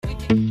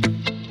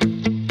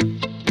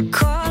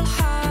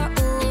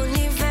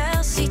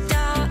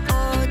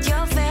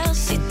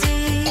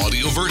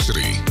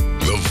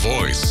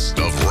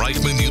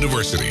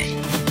Audioversity.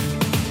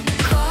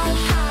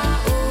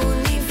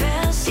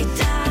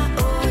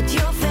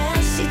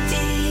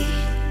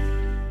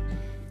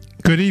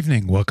 Good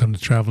evening. Welcome to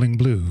Traveling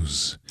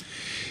Blues.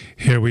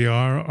 Here we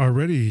are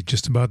already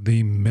just about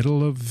the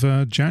middle of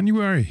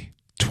January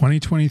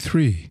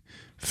 2023.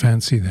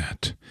 Fancy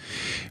that.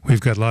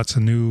 We've got lots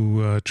of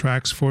new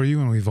tracks for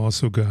you, and we've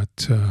also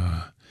got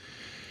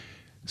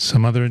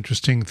some other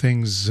interesting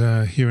things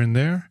here and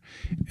there.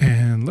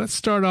 And let's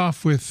start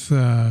off with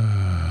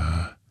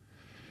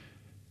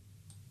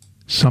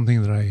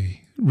something that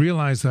I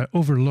realized I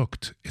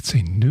overlooked. It's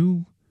a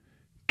new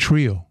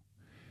trio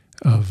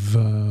of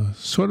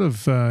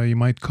you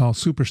might call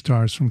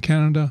superstars from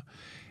Canada,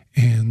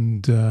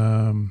 and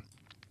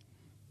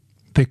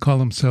they call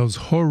themselves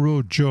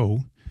Horo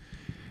Joe,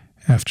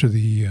 after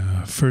the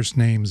first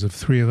names of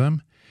three of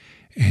them,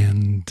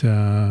 and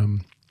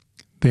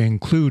they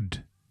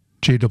include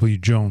J.W.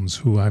 Jones,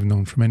 who I've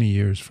known for many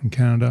years from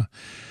Canada.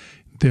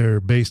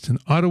 They're based in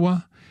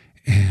Ottawa,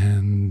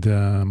 and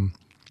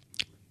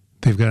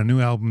they've got a new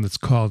album that's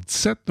called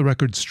Set the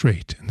Record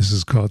Straight, and this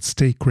is called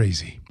Stay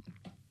Crazy.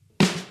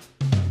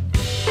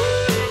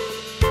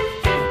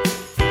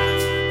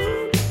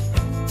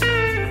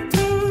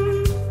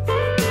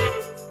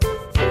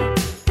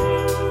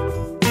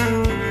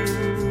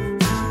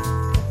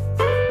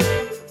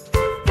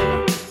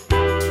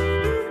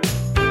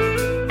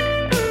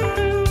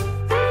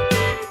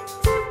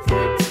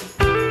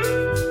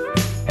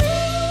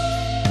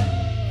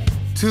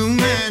 Too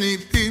many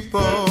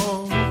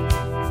people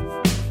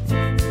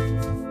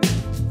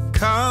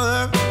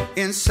color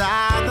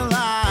inside the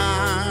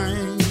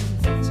lines,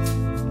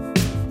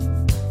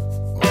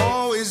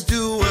 always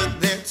do what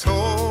they're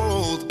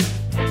told,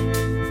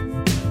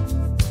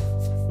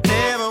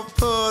 never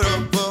put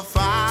up a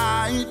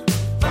fight.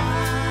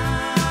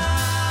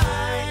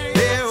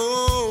 They're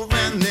old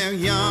and they're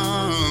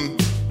young,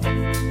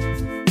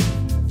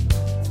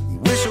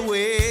 wish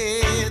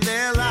away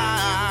their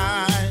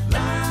life.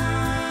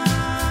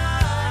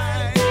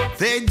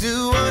 They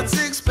do what's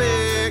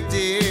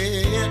expected.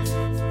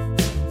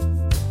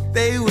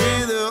 They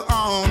wither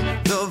on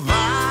the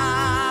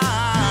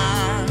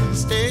vine.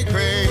 Stay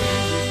crazy.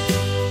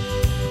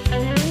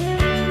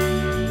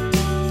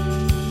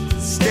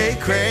 Stay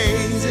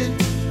crazy.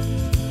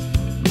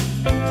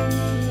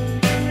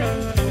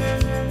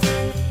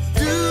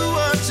 Do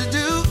what you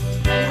do.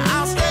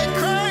 I'll stay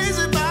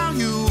crazy about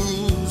you.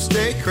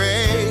 Stay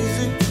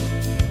crazy.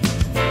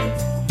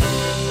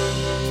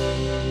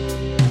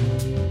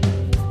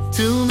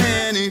 Too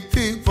many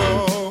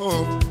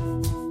people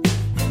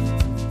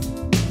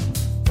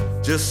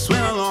just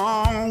swim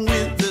along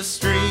with the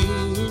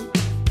stream,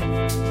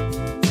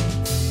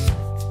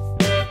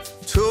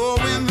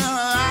 towing the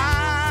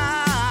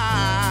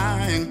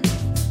line,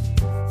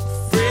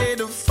 afraid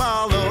to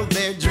follow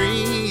their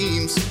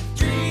dreams.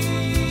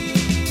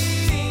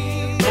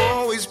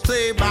 Always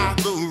play by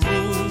the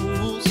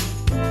rules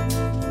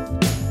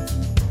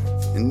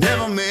and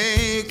never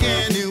make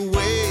any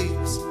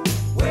waves.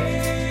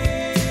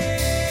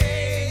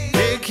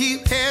 They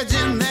keep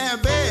hedging their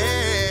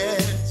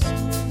bets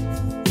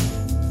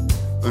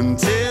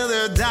until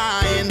they're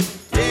dying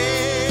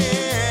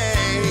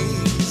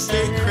days.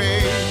 Stay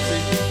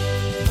crazy.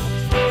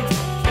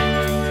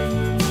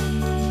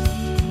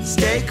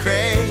 Stay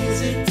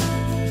crazy.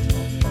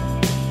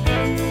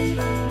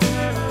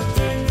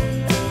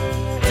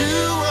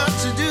 Do what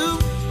you do.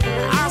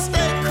 I'll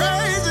stay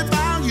crazy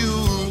about you.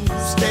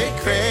 Stay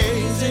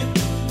crazy.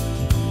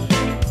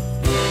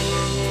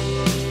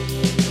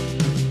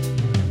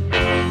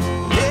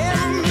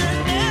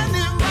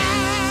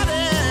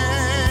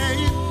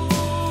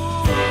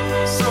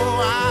 So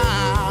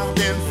wild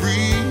and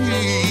free.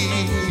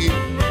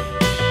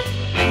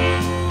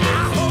 I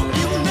hope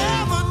you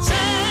never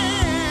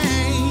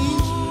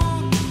change.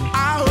 I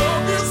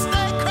hope you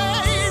stay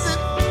crazy,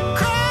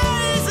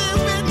 crazy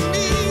with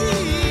me.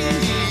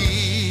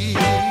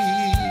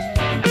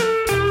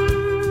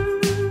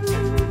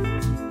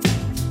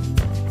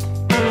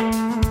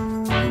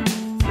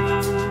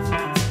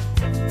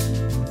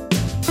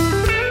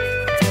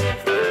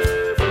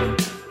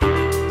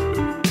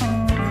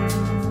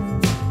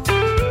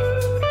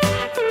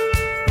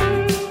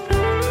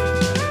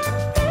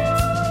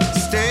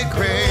 Stay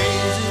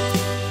crazy.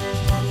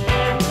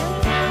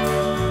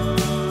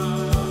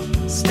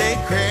 Stay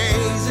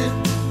crazy.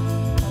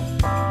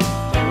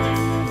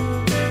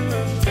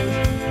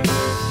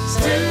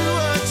 Still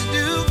what you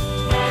do.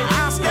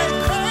 I'll stay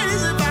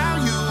crazy about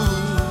you.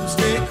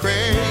 Stay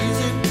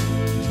crazy.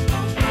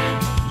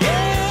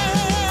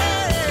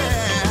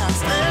 Yeah,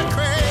 stay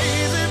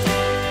crazy.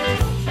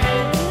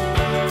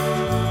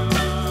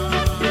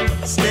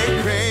 Stay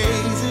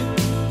crazy.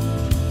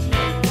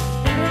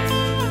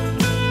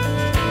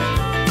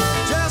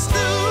 Just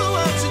do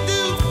what you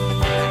do.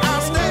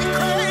 I'll stay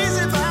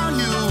crazy about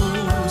you.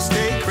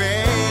 Stay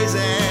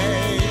crazy.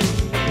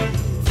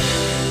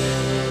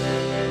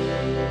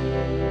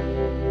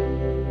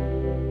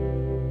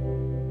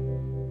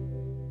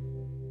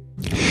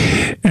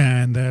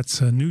 And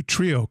that's a new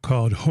trio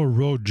called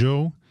Horo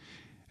Joe,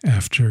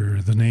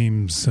 after the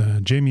names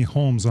Jamie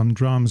Holmes on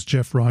drums,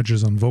 Jeff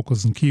Rogers on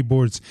vocals and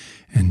keyboards,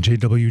 and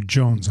J.W.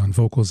 Jones on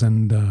vocals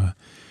and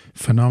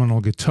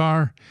phenomenal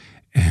guitar.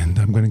 And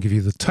I'm going to give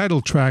you the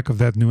title track of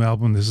that new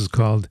album. This is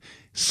called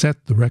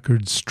Set the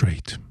Record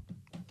Straight.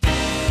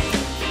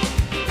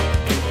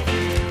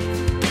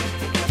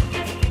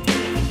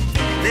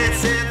 Let's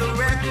set the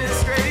record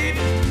straight.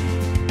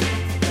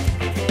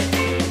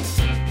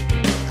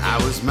 I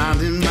was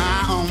minding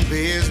my own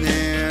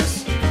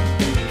business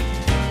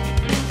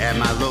at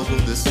my local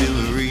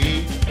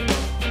distillery.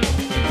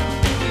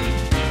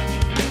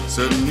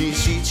 Suddenly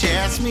she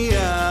chats me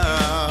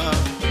up.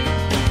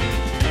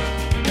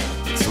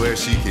 Swear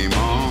she came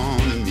on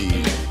to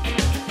me.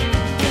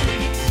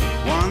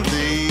 One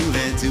thing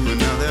led to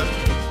another.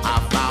 I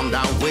found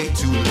out way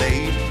too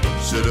late.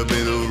 Should have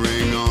been a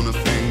ring on the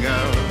finger.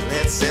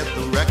 Let's set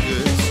the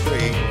record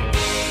straight.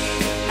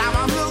 Now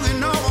I'm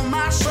looking over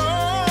my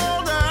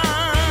shoulder,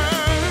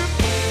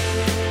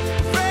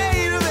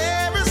 afraid of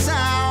every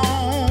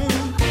sound.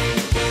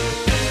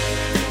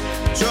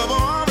 Trouble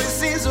always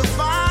seems to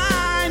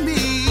find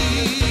me.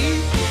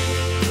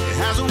 It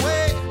has a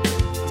way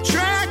of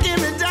tracking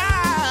me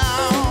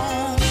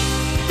down.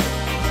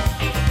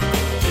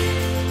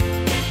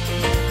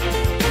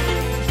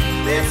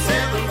 Let's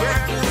set the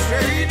record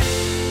straight.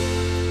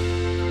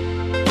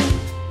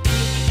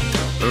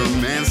 Her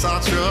man saw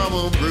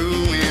trouble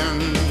brewing,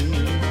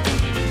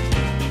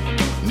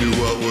 knew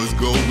what was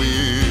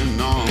going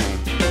on.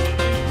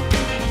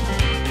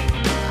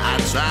 I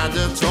tried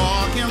to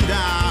talk him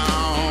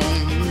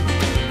down,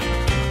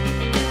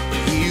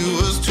 but he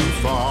was too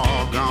far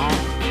gone.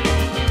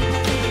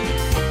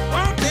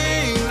 One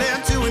thing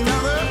led to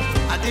another.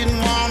 I didn't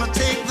want to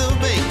take the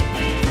bait.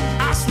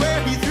 I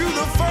swear he threw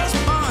the first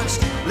punch.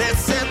 Let's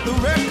set the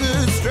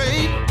record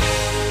straight.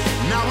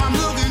 Now I'm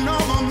looking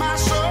over my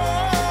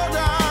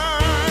shoulder,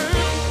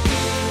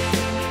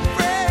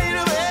 afraid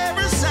of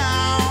every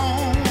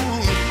sound.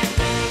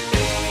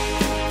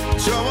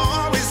 Trouble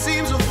always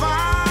seems to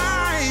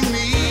find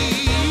me.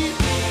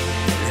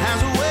 It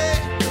has a way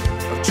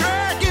of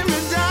tracking me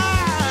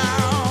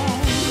down.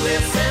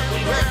 Let's set the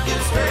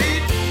record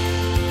straight.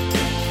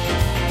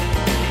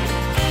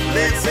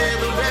 Let's set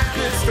the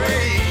record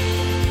straight.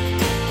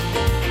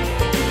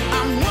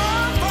 I'm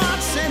one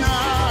part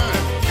sinner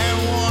and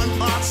one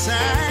part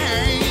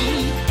saint.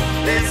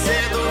 Let's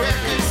set the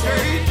record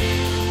straight.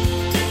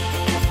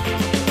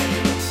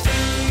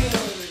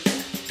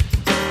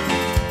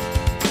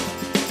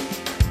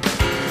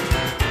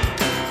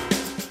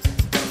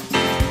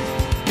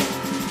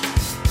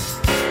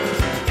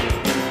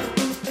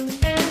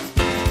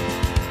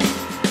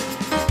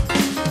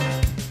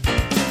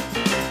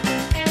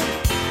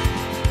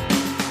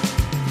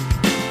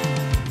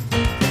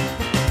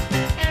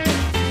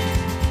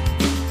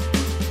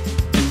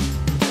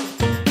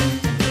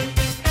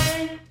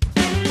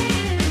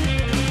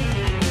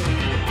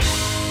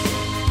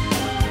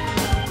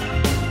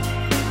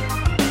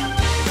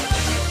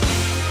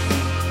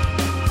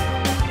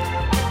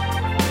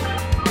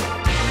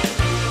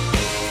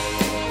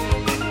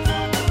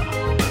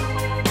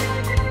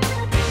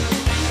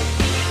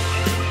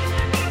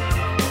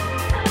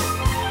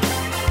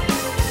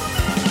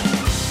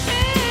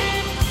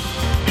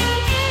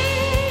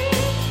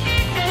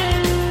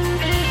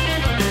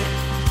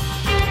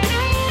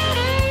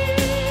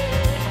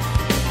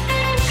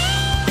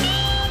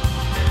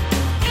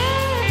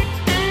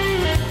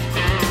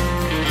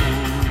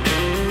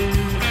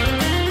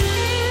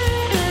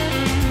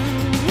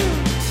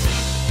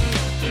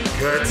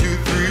 Cut to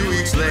 3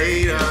 weeks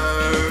later,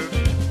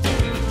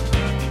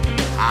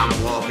 I'm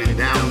walking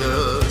down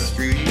the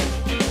street.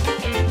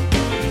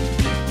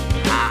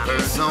 I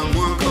heard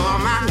someone call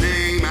my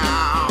name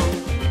out,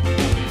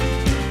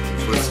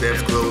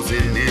 footsteps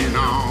closing in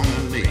on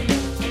me.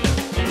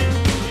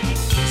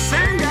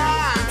 Same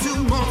guy,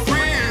 two more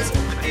friends.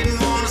 I didn't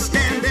want to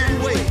stand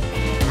and wait.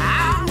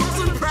 I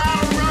wasn't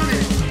proud of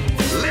running.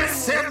 Let's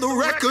set the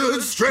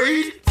record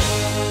straight.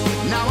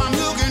 Now I'm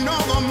looking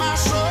over my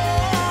shoulder.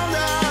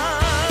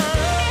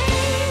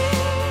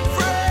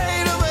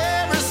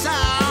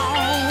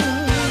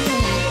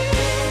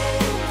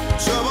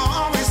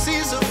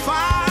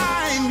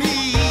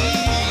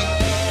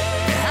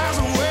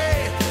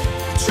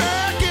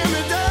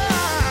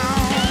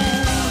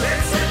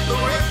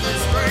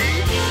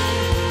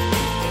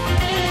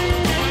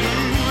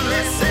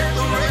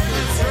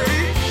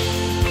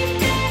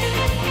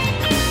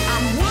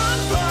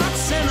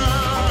 Sinner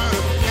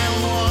and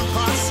one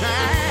part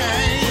saint.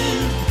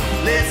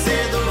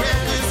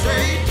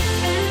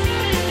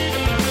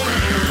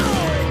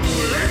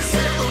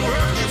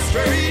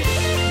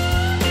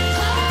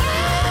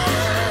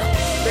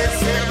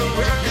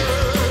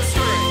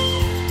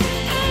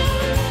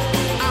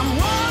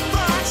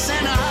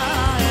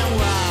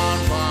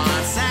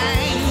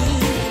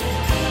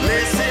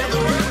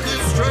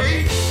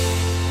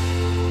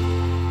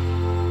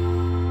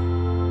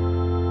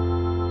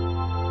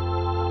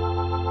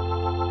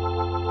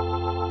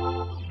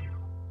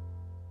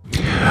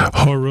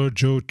 Horror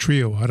Joe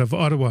Trio out of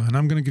Ottawa. And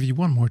I'm going to give you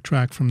one more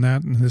track from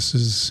that. And this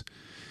is,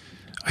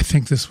 I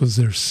think this was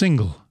their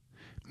single,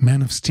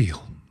 Man of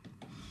Steel.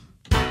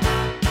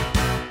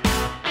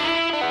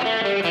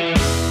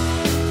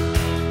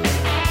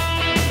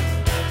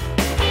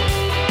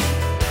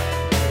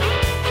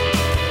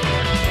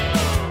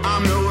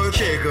 I'm no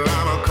shaker,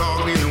 I'm a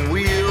cog in the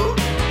wheel.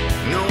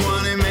 No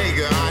money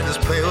maker, I just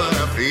play what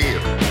I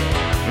feel.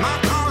 My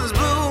collar's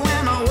blue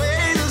and my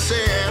ways are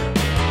sad.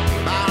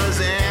 About as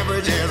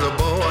average as a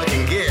boy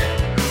can get.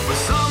 But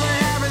something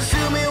happens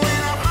to me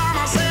when I find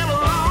myself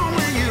alone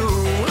with you.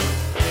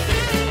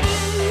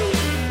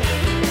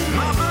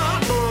 My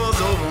blood boils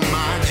over,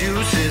 my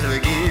juices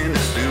begin to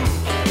stew.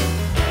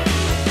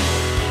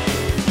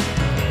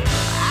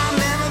 I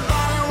never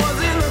thought it was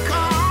in the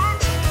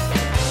cards,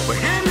 but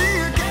hand me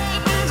a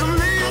cape and some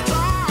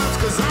leotards.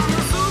 'Cause I'm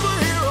a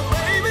superhero,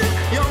 baby.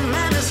 Your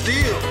man is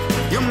steel.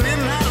 Your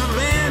midnight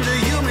avenger,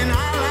 human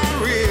highlight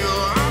reel.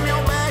 I'm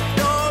your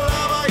backdoor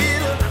lover, here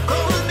to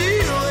close the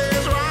deal.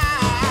 That's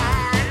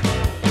right.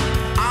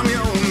 I'm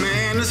your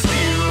man of steel.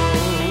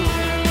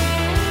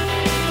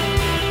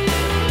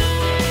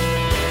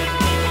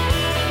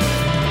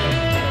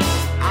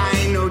 I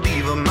ain't no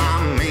diva,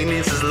 my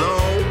maintenance is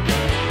low.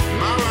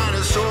 My ride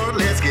is short,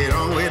 let's get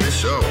on with the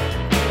show.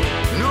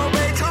 No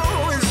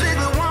Beethoven,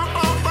 strictly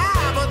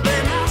 145, but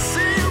then I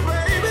see you,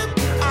 baby,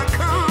 I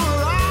come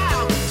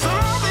alive.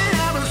 Something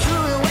happens to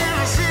me when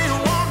I see you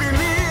walking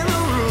in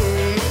the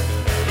room.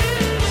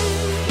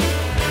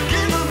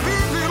 Get the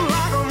feeling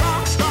like a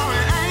rock star,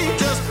 it ain't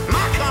just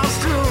my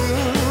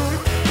costume.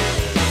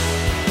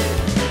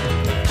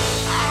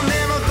 I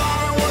never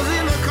thought it was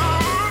in the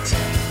cards,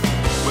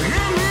 but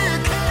hand me a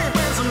cape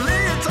and some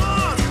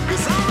leotards.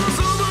 'Cause I'm a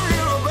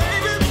superhero,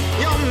 baby.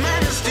 Your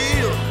man is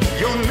steel.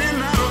 Your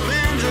midnight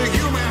avenger,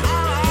 human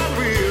highlight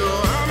reel.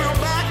 I'm your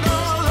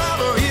backdoor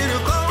lover, here to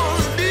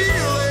close the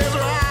deal. That's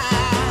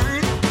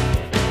right.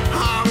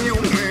 I'm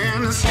your man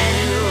of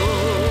steel.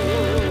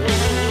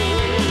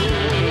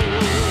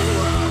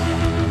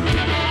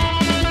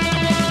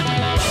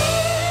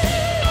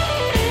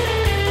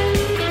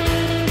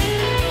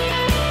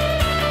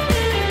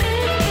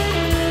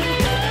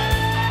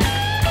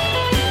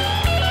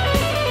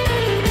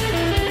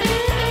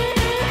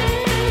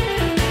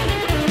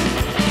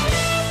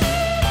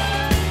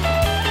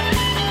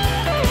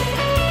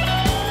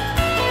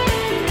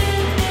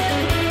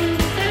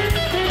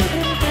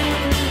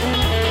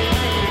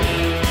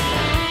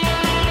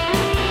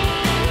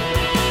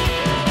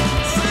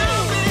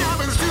 Something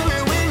happens to me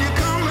when you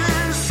come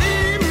and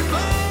see me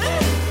play.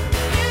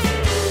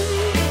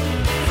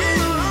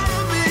 Feel like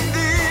a big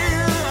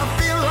deal. I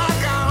feel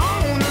like I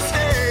own the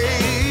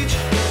stage.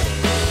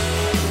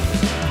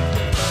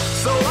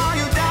 So all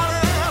you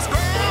doubters,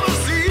 grab a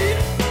seat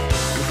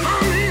and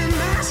find me a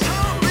nice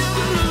tall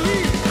building to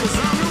lead. 'Cause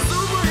I'm your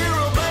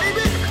superhero,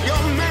 baby.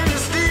 Your man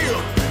of steel.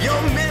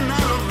 Your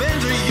midnight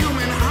avenger,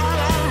 human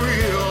highlight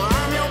reel.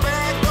 I'm your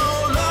backdoor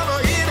lover,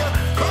 here to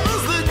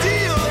close the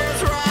deal.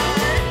 That's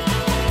right.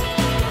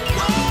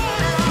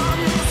 I'm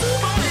your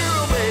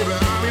superhero, baby.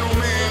 I'm your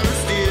man of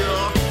steel.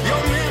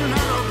 Your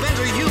midnight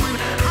avenger, human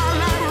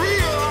highlight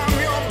reel. I'm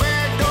your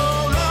backdoor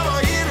lover,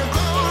 here to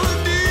close the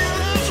deal.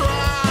 That's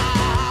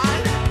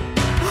right.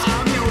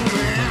 I'm your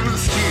man of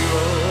steel.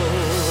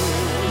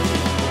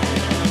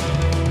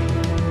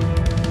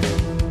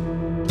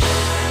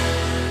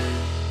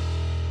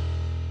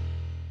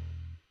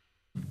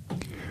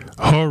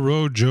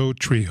 Horror Joe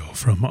Trio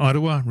from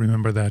Ottawa.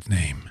 Remember that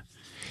name.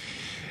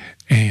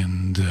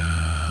 And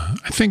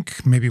I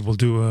think maybe we'll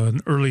do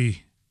an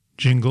early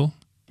jingle.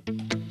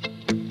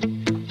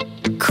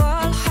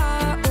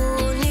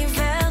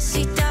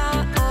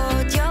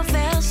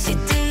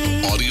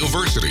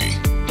 Audioversity,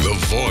 the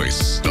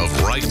voice of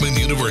Reichman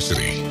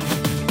University.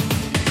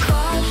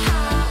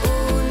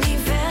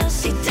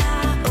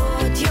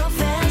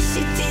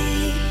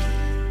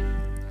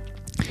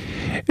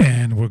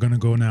 And we're going to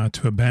go now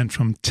to a band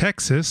from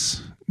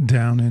Texas,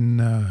 down in,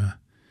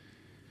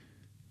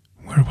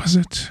 where was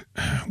it?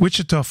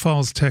 Wichita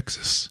Falls,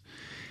 Texas.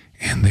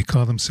 And they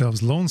call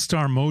themselves Lone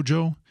Star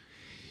Mojo.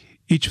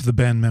 Each of the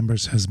band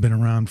members has been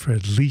around for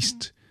at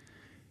least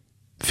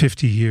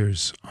 50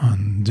 years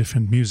on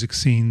different music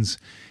scenes.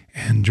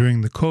 And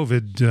during the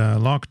COVID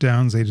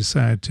lockdowns, they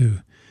decided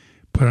to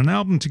put an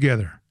album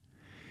together.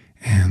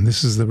 And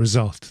this is the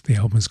result. The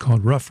album is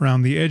called Rough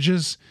Around the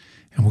Edges.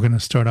 And we're going to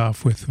start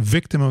off with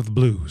Victim of the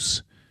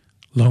Blues,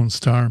 Lone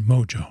Star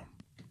Mojo.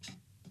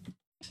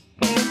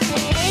 Thank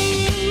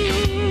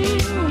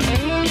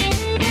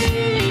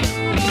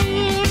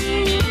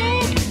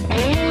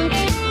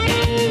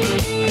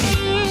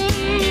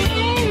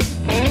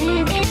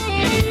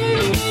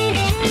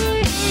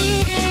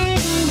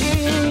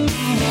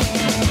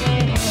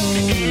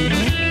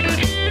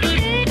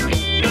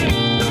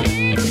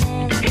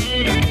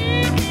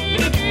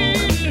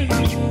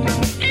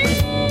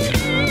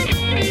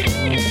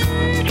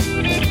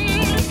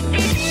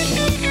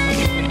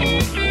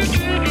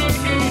you.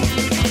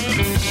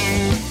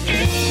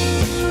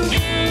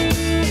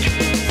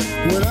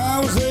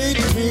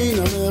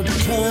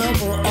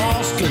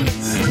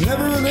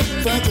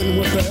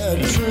 that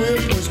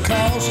trip was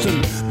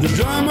costing. The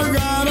drummer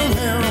got on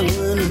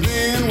heroin and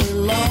then we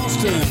lost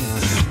him.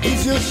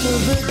 He's just a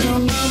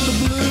victim of the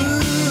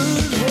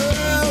blues.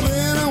 Well,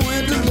 then I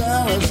went to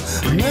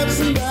Dallas, I met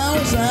some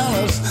Dallas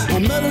Alice. I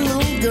met a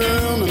little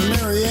girl named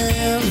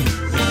Marianne.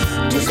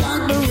 Just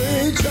like the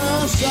Ray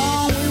Charles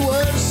song, we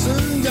were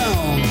soon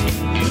gone.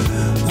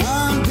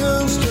 I'm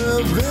just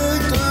a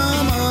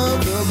victim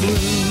of the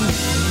blues.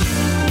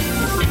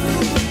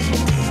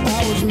 I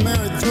was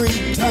married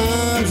 3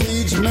 times,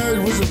 each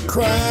marriage was a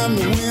crime.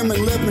 The women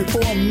left me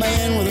for a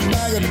man with a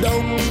bag of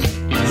dope.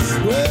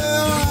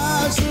 Well,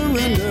 I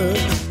surrender,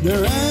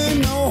 there ain't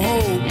no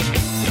hope.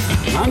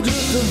 I'm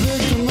just a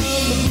victim of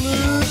the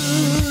blues.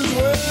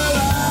 Well,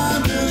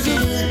 I'm just a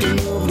victim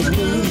of the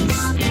blues.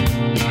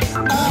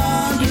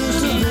 I'm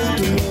just a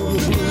victim of the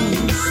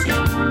blues.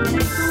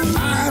 I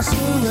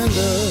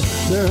surrender,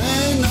 there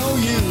ain't no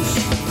use.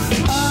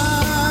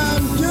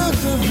 I'm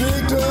just a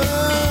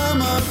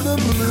victim of the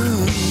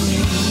blues.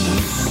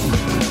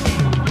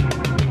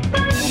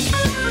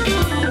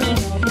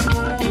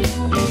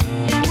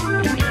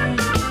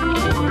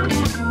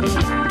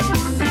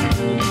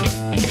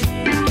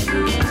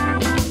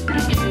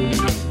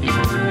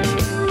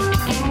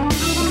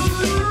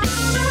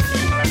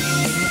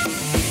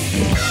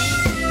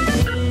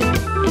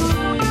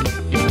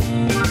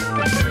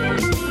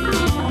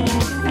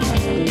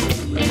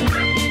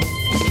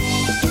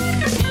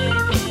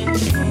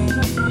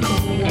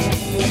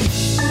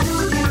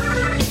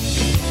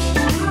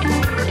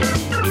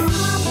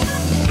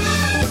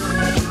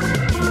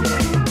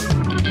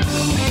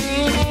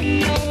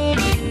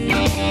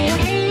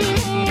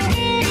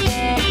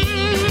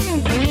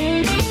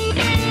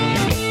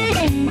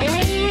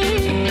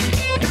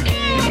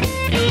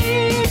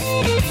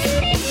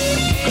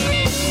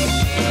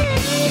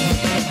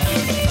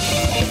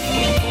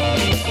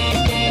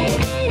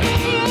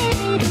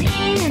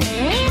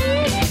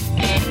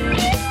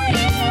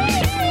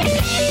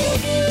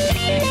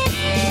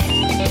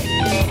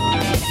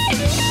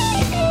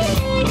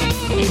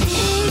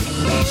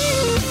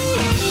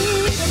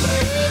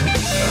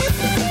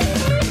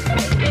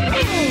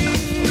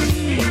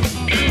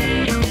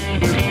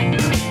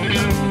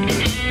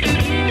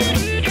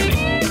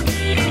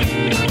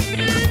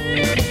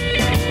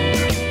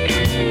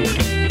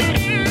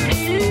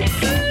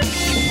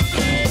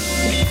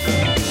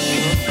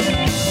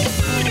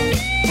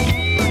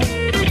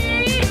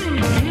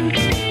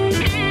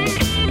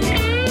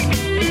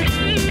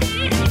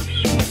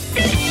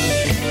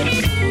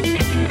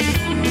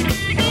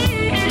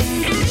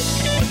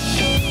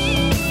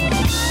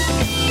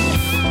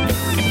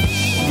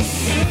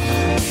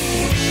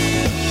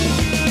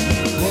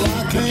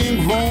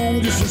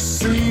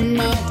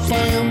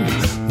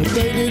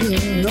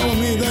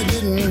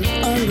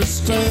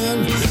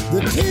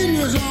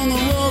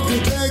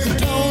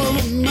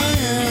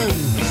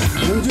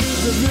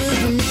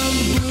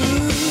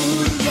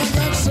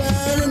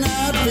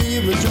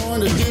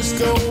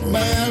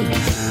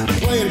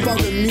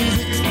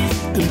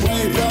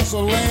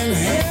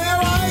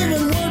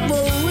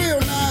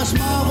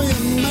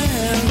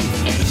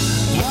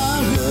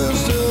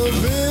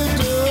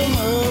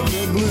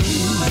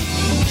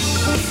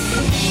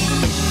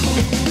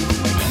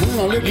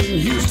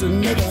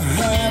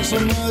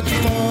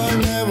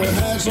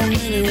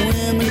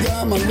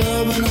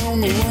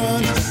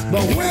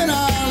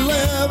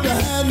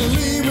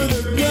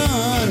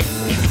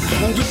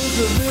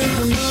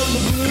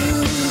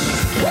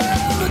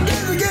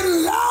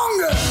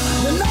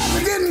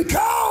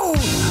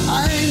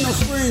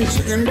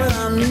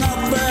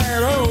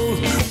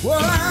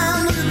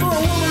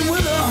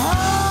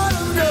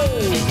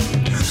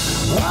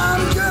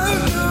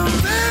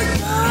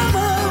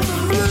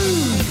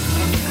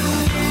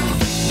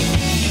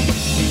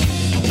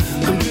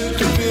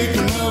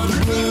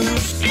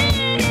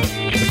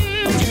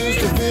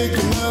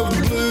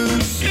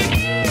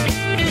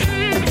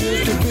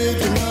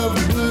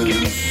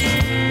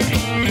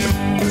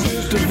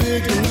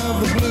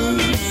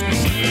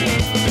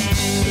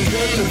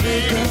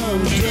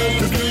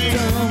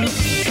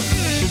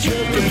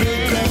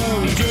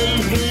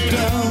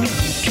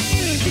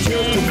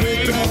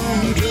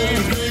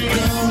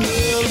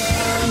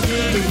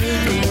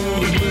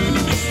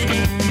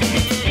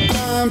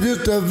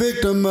 A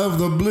victim of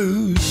the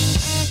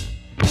blues.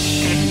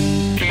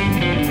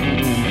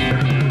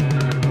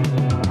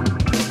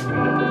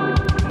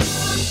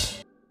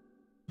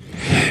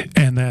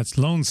 And that's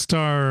Lone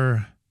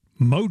Star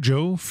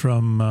Mojo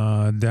from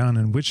down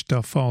in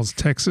Wichita Falls,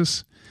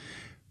 Texas.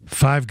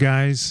 5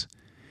 guys,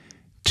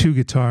 2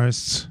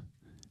 guitarists,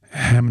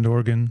 Hammond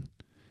organ,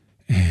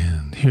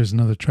 and here's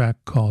another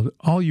track called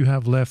All You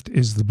Have Left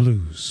Is the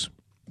Blues.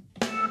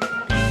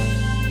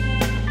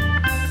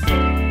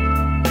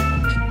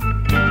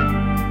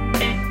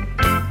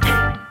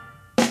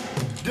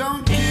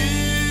 Don't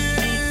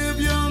give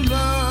your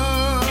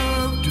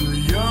love to a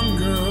young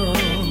girl.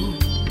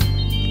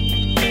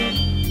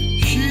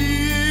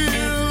 She'll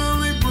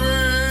only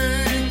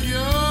break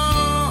your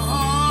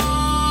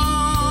heart.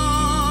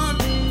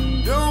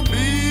 Don't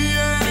be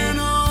an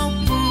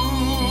old fool.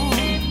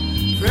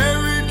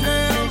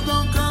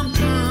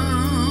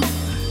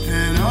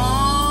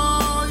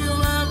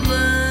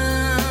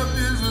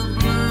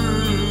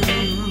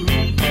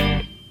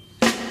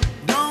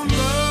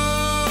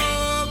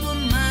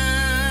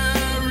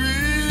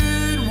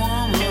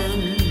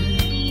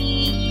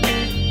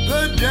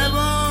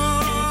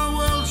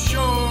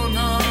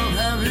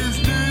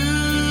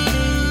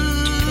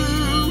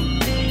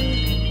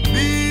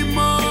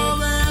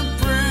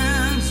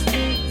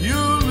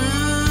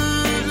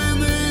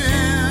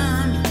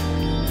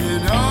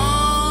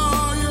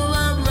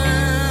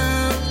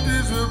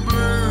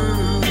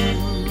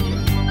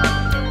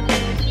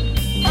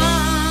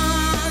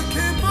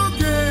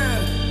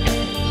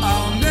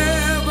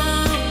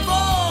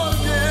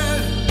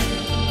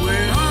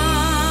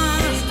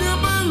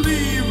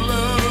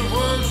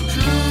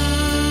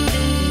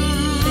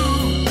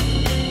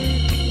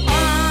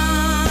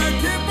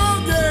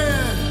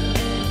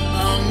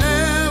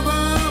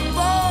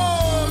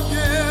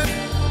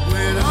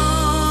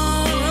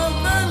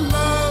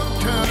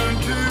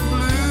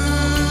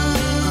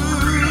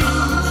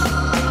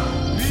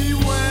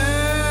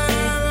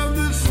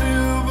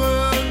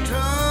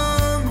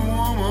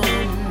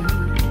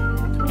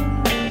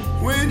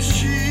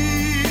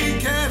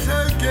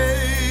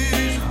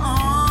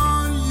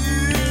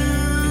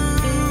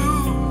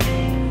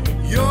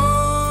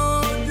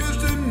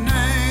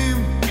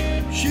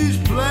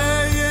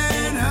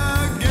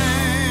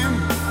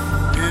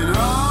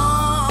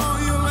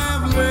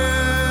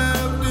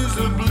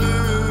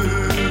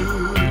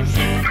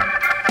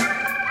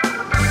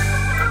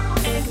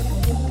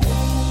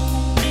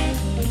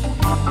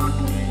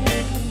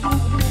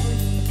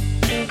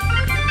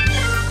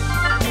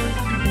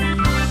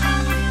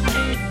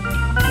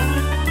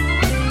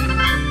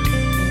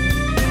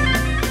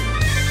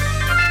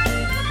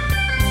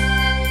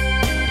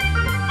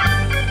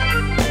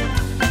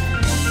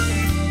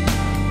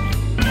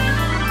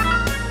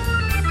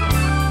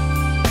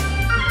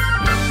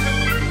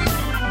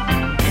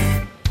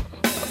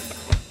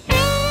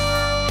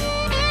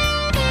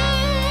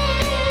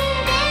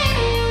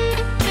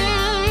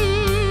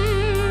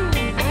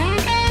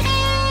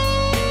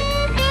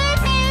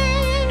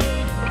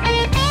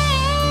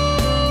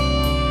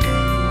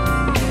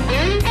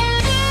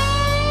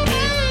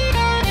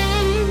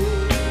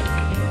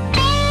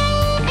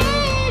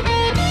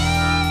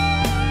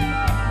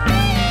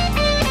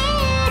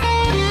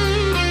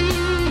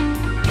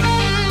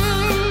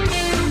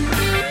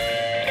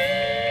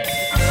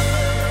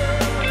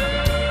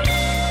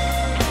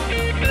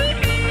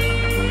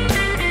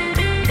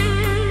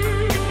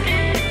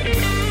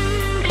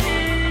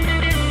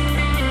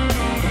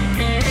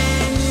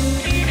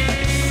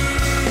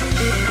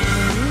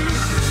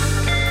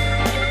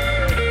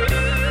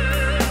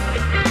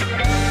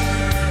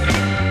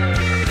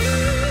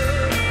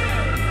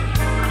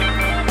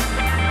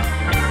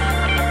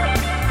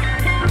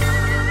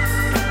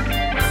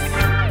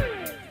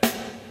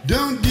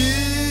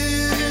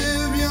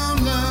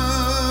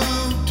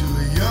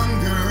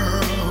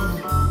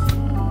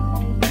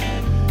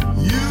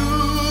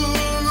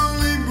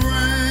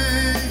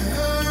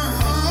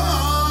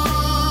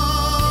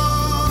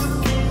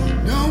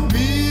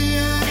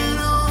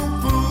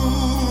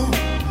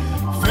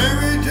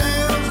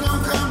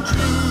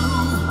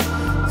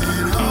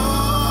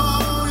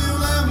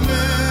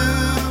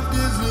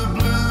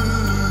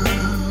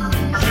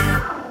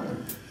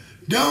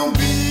 Don't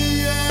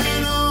be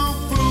an old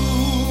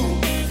fool.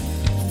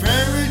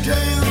 Fairy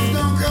tales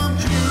don't come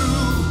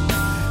true.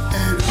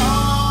 And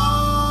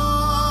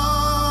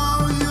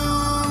all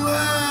you'll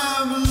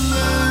ever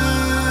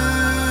love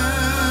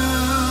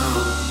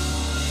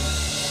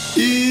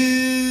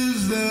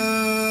is the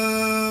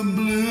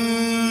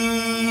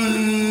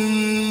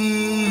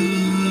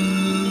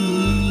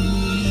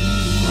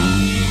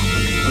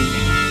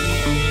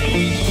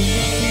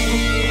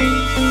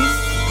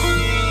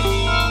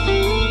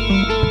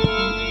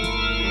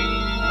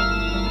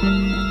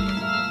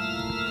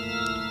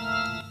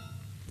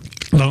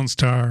Lone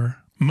Star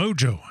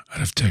Mojo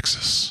out of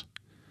Texas.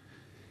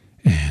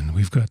 And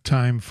we've got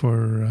time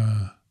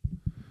for,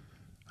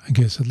 I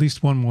guess, at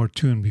least one more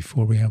tune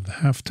before we have the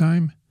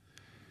halftime.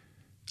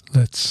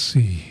 Let's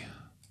see.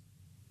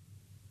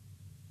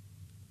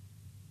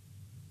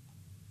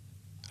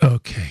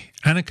 Okay,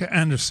 Annika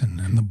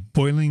Anderson and the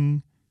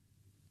Boiling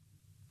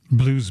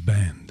Blues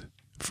Band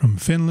from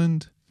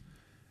Finland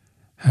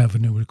have a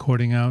new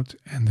recording out,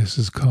 and this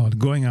is called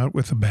Going Out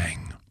with a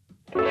Bang.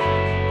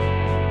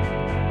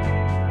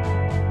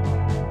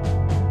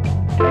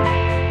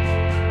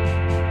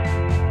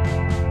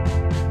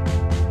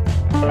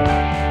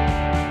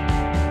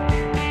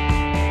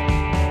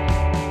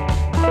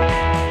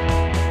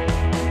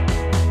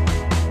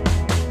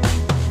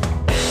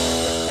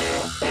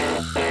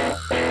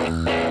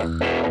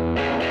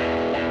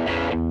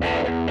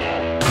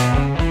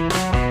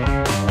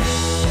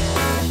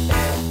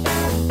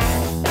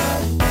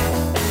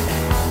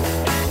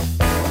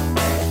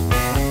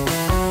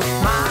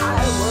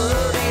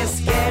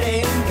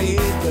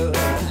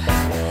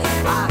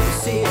 I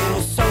see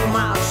so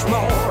much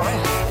more.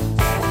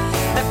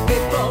 The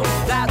people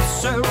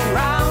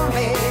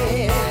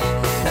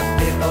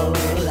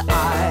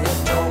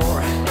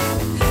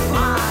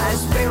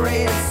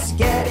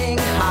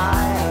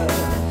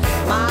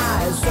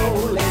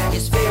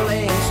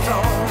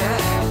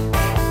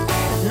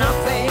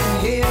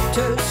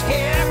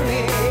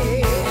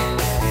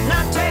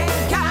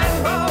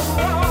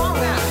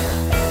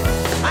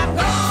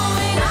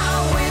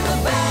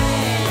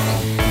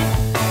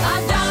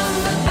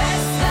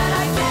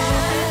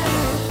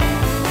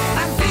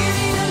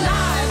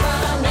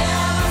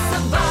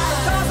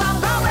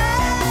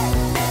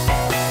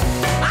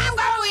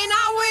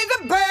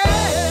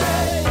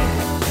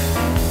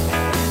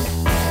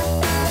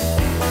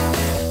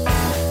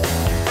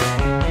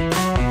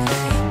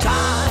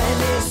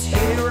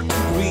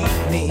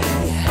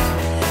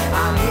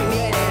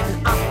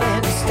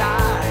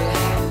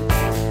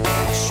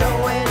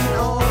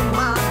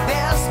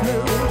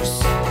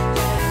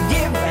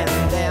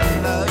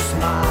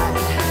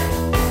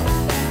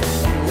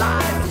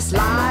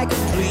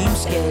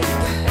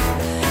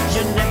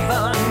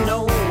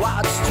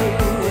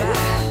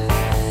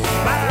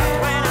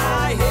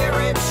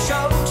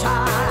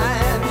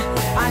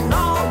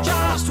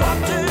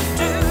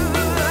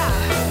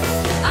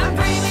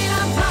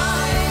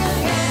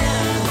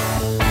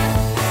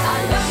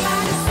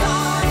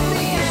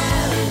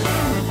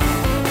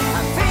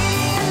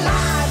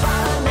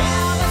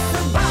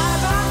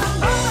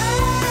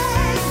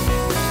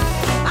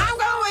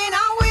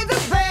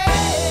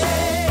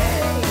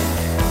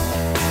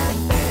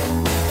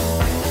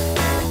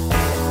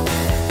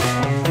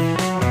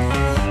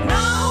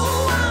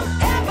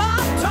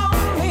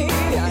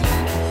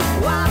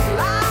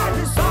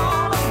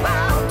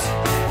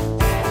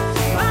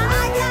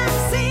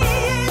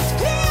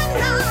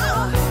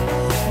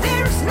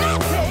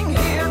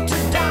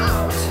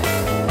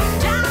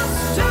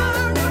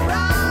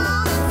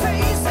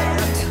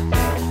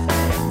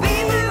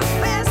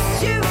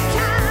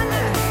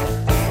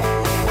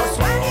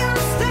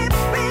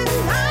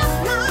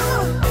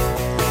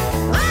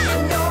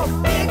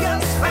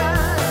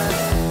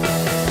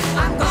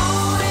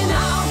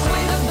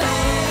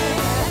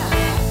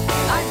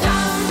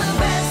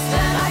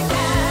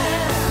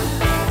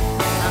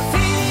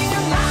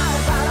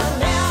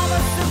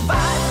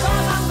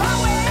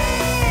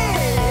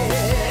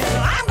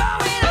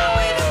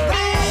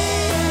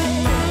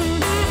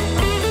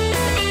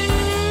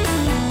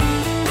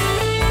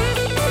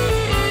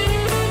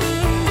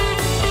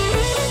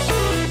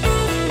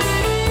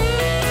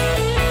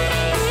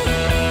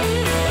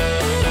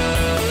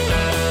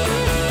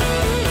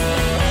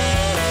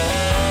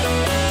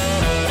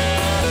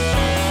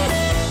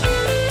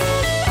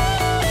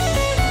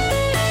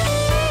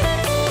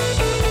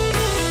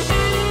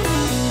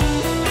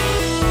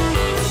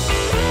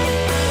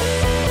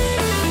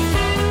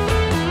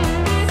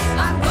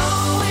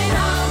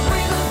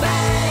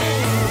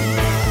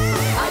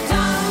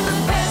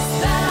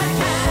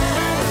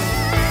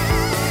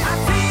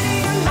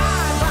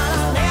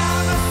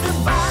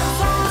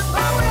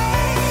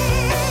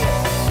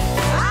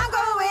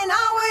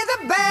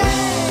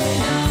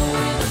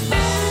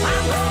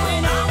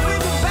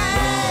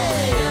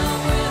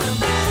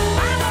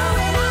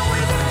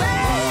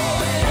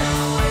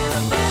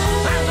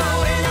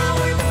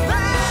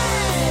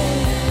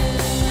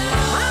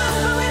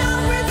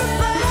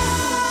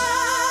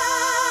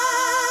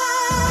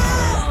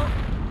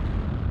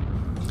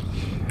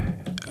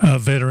A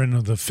veteran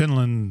of the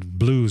Finland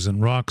blues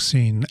and rock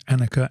scene,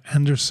 Annika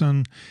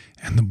Andersson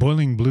and the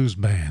Boiling Blues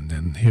Band.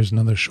 And here's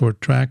another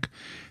short track.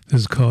 This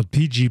is called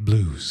PG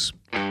Blues.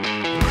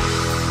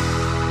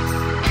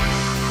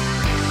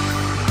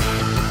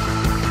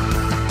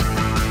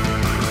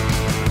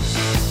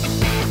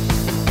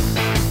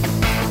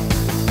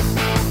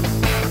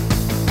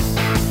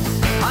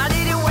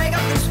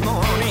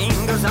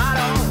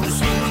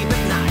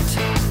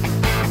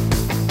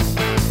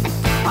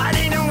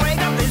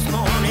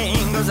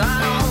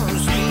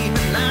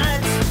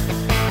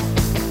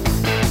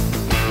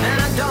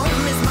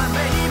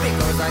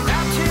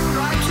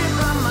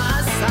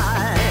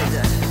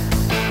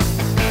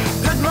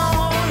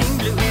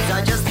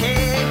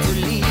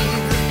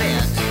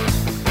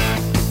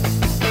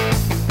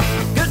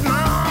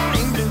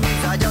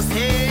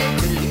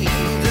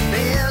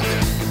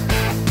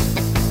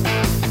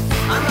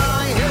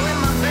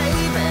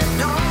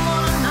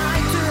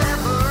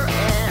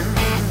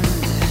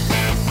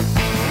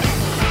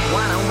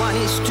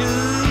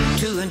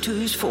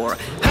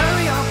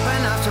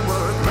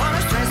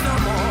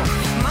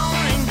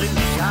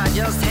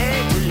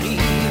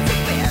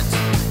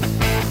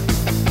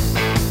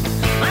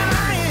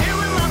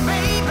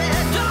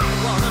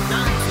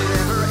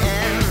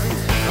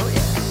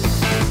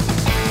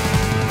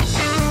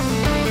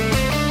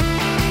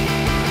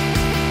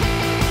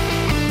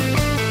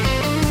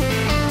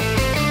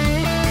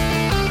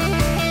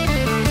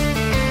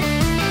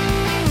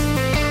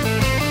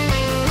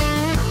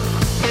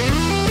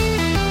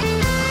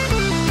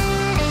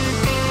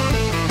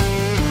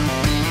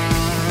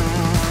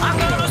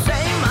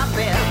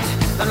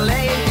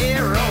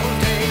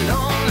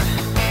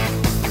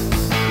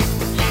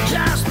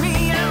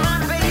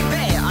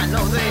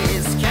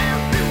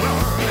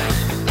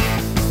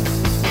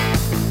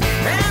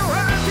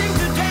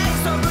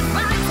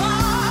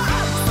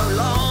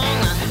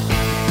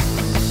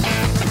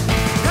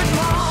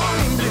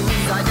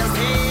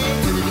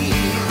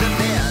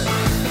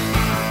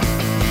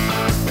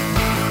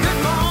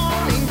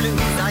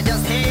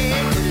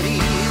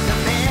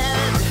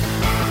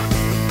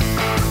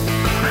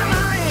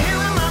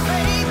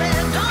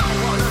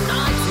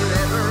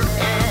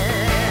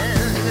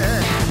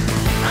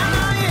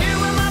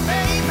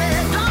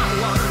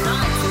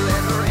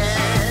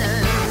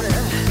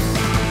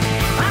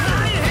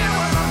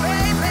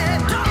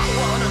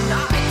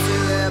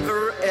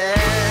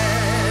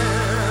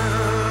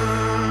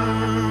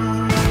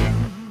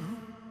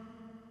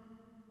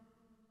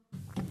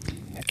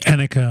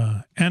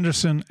 Annika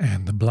Andersson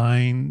and the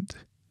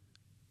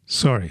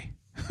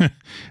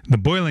the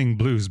Boiling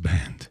Blues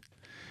Band.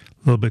 A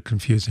little bit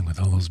confusing with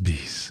all those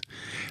B's.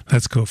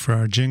 Let's go for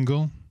our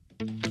jingle.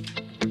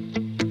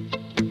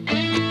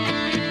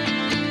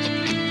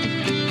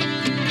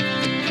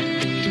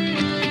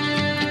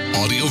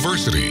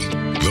 Audioversity,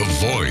 the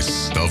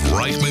voice of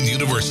Reichman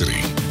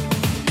University.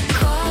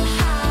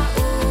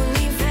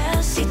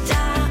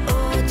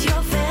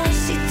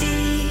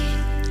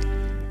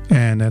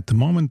 And at the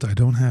moment, I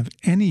don't have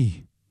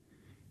any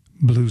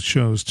blues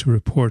shows to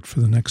report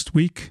for the next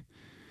week.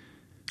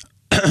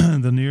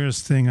 The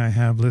nearest thing I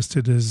have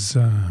listed is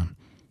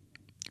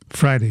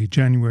Friday,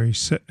 January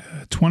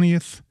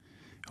 20th,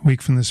 a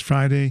week from this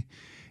Friday.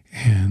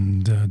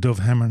 And Dov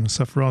Hammer and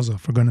Asaf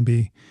Rozov are going to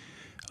be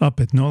up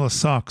at Nola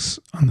Socks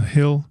on the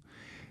hill.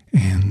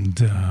 And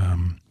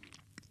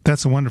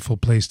that's a wonderful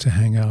place to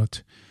hang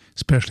out,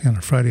 especially on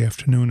a Friday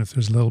afternoon if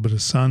there's a little bit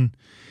of sun.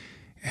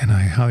 And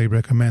I highly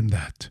recommend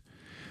that.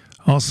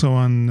 Also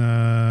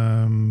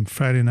on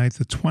Friday night,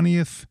 the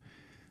 20th,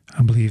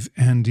 I believe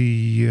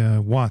Andy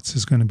Watts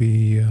is going to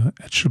be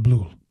at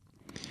Shablul.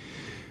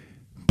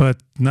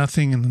 But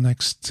nothing in the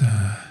next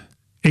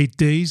 8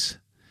 days.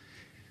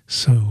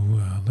 So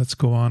let's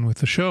go on with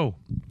the show.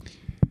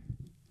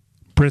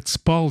 Brett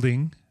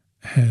Spalding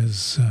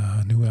has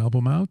a new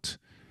album out,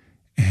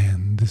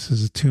 and this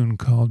is a tune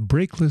called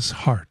Breakless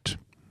Heart.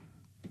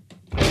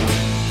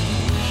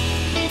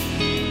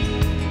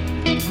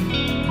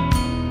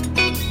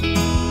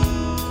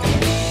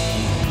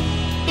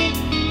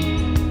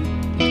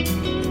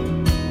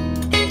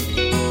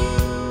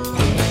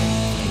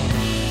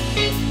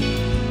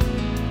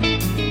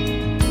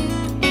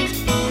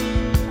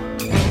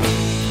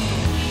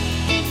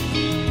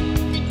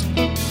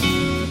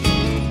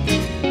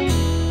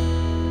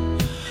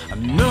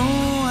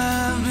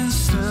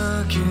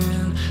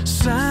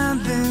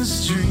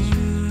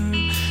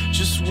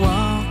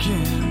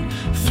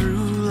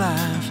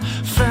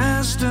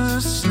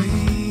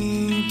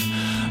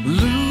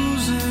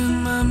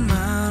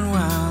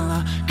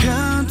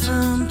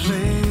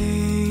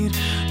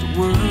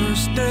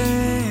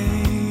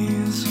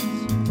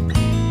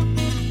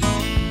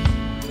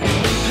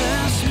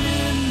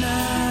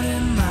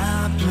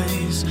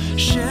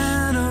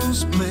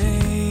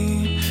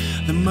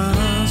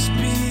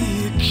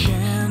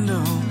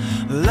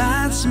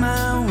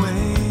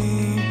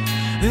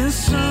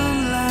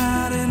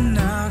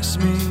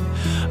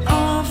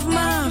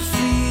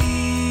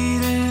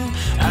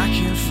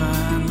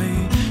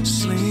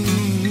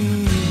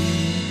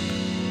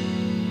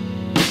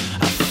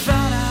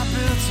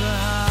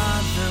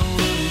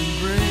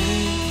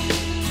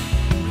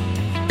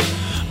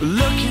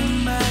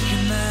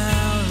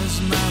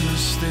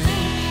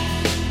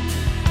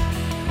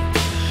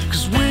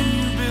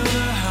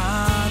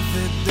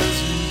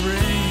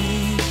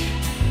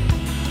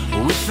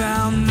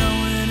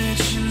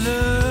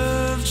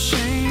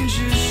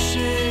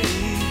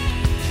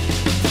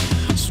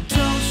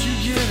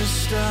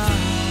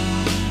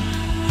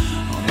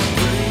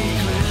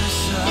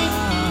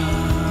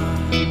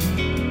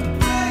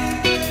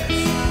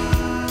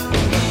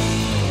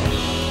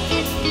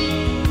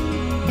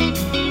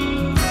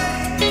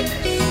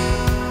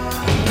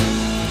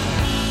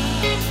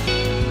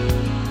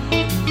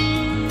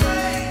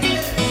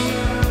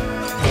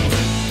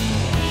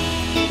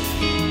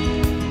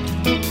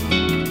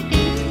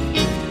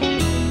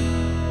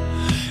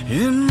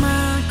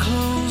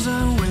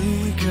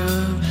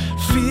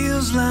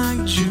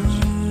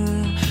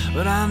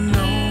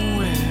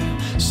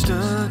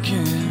 stuck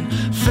in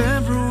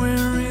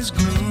February's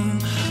gloom.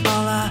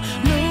 All I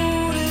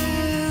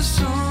notice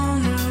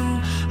on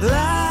new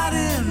light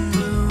and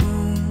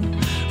bloom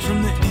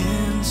from the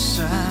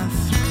inside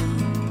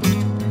through.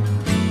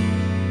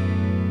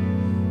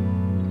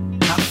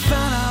 I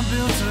thought I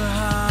built a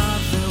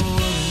heart that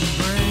wouldn't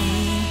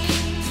break.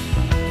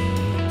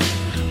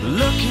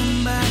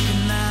 Looking back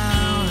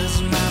now is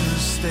my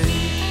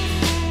mistake.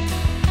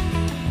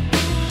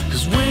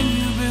 'Cause when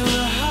you build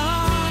a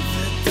heart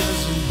that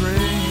doesn't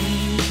break,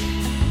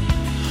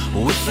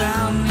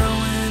 without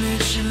knowing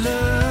it, your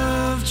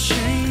love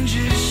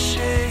changes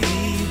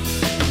shape.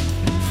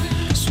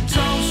 So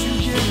don't you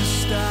get a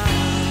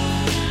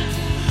start.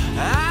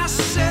 I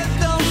said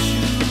don't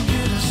you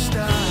get a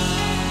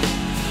start.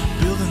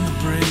 Building the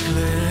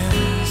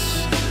brickless,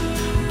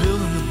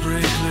 building the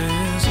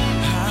brickless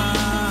high.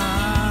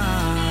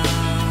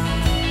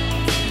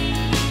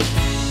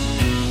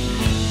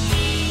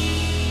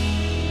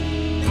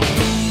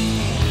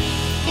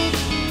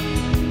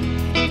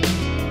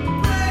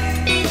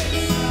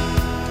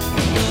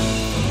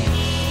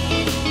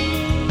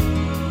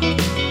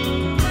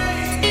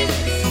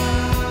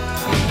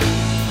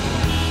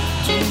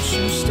 Don't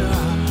you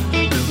stop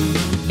building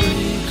the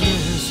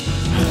brickless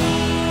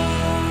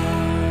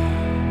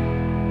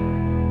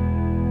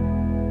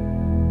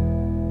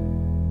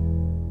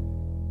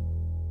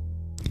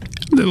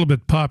A little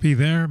bit poppy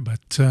there,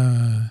 but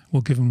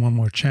we'll give him one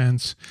more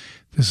chance.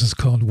 This is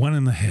called One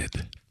in the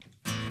Head.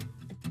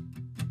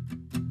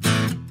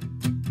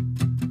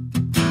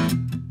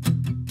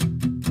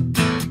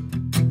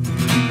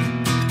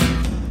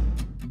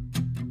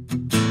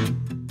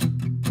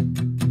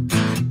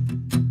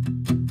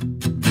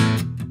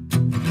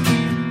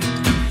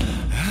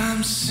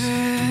 I'm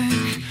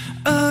sick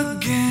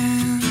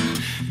again.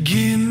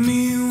 Give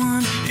me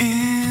one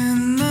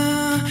in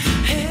the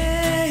head.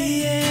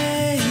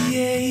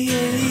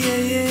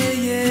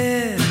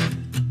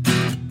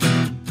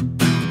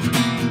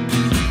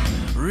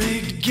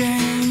 Rigged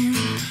game,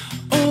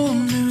 old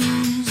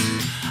news.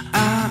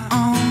 I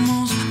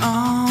almost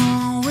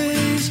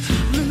always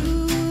lose.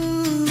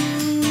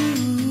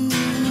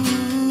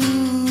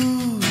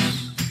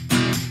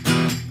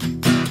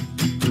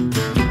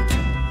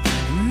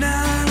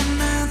 Now I'm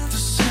not the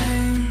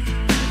same.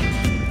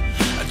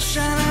 I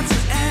try not to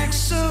act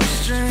so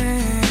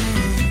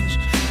strange,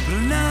 but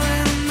now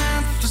that I'm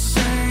not the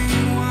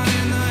same, one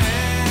in the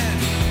head.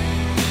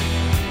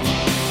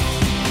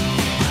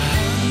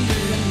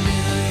 100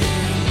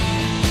 million,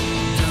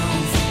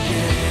 don't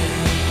forget.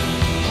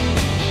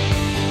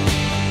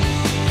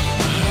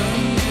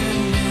 100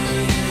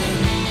 million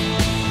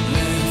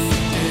left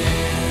for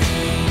dead.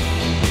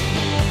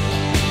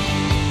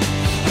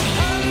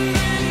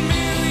 100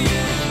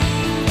 million,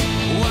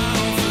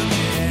 won't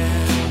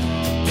forget.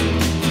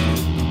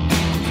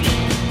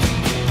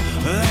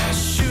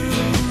 That's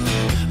true,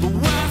 but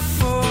what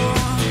for?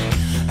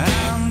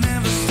 I'll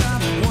never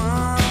stop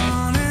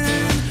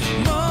wanting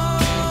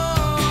more.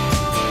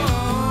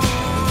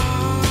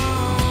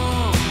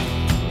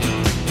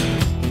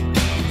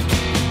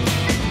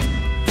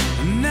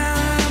 Now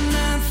I'm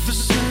not the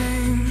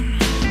same.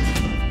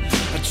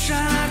 I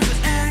try not to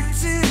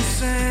act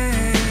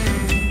insane,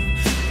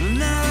 but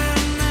now that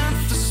I'm not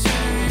the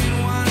same,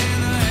 one in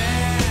the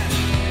head.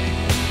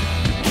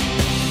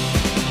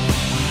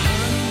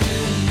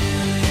 100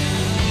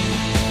 million,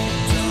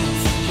 don't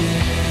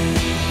forget.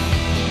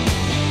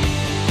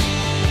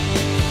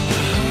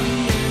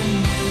 100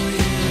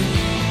 million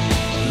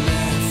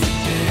left for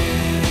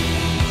dead.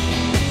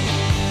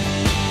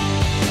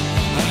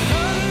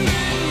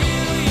 100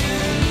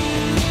 million,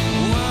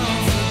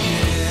 won't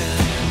forget.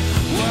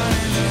 One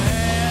in the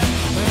head.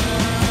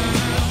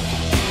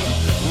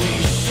 We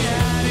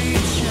shot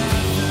each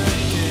other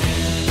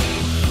dead.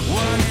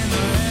 One in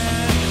the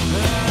head.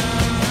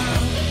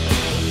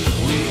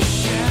 We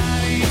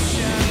shot each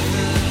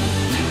other.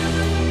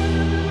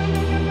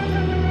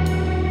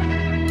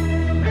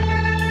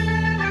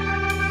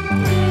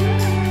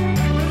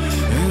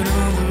 And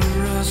all the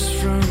rust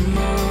from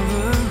all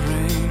the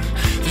rain,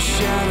 the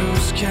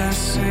shadows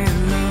cast say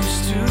love's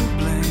to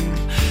blame.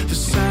 The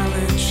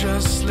silent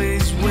trust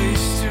lays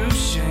waste to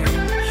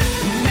shame.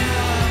 Now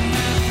I'm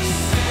not the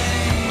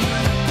same.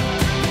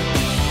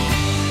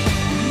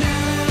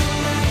 Now that I'm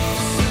not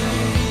the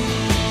same,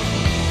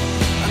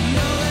 I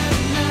know that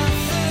I'm not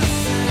the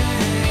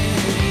same.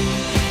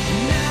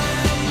 Now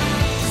that I'm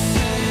not the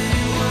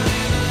same, one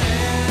in the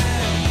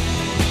head.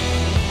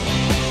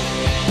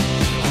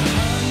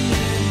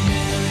 100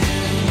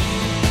 million,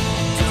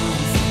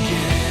 don't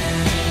forget.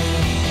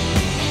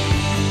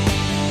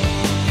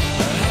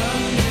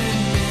 100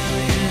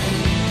 million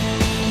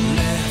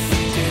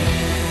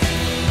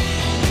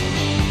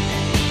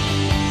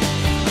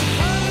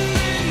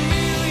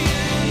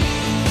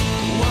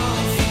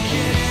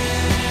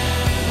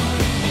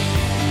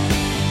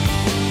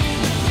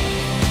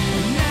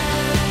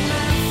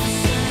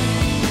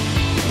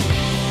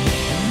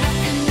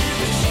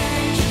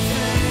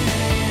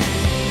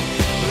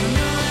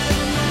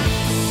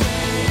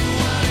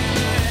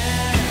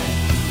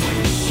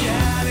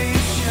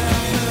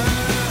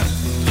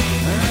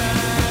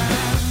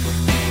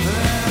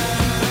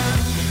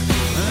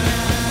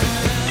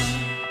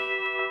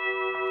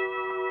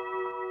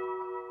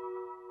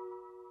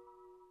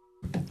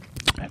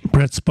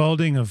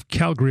Spalding of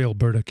Calgary,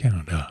 Alberta,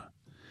 Canada.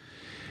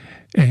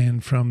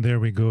 And from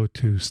there we go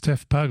to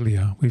Steph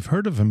Paglia. We've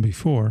heard of him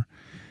before.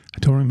 I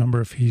don't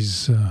remember if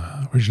he's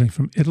originally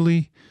from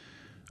Italy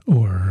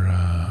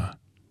or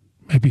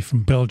maybe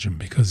from Belgium,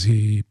 because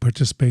he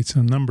participates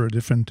in a number of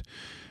different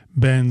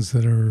bands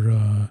that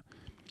are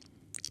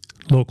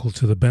local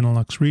to the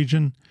Benelux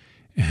region.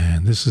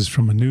 And this is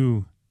from a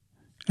new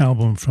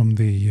album from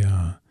the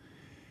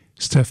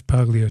Steph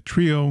Paglia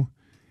Trio.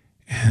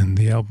 And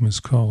the album is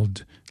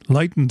called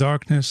Light and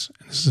Darkness.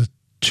 And this is a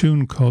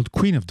tune called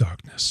Queen of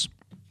Darkness.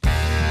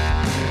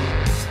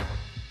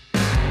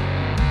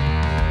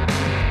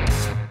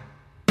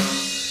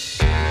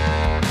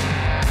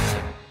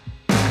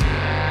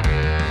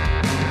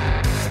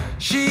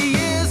 She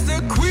is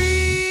the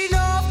queen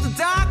of the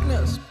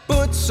darkness,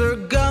 puts her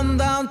gun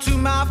down to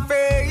my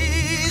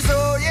face.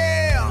 Oh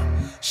yeah,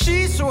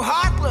 she's so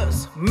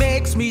heartless,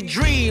 makes me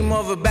dream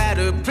of a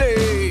better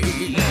place.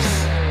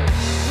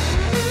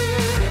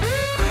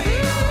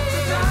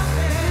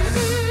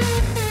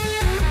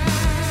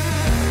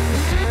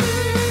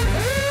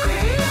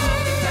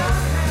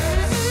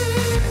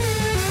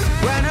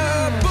 When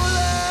her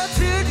bullets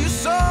hit your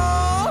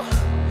soul,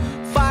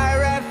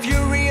 fire and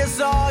fury is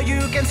all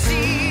you can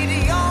see.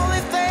 The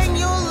only thing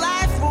your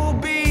life will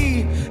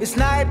be is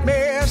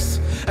nightmares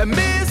and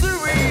misery.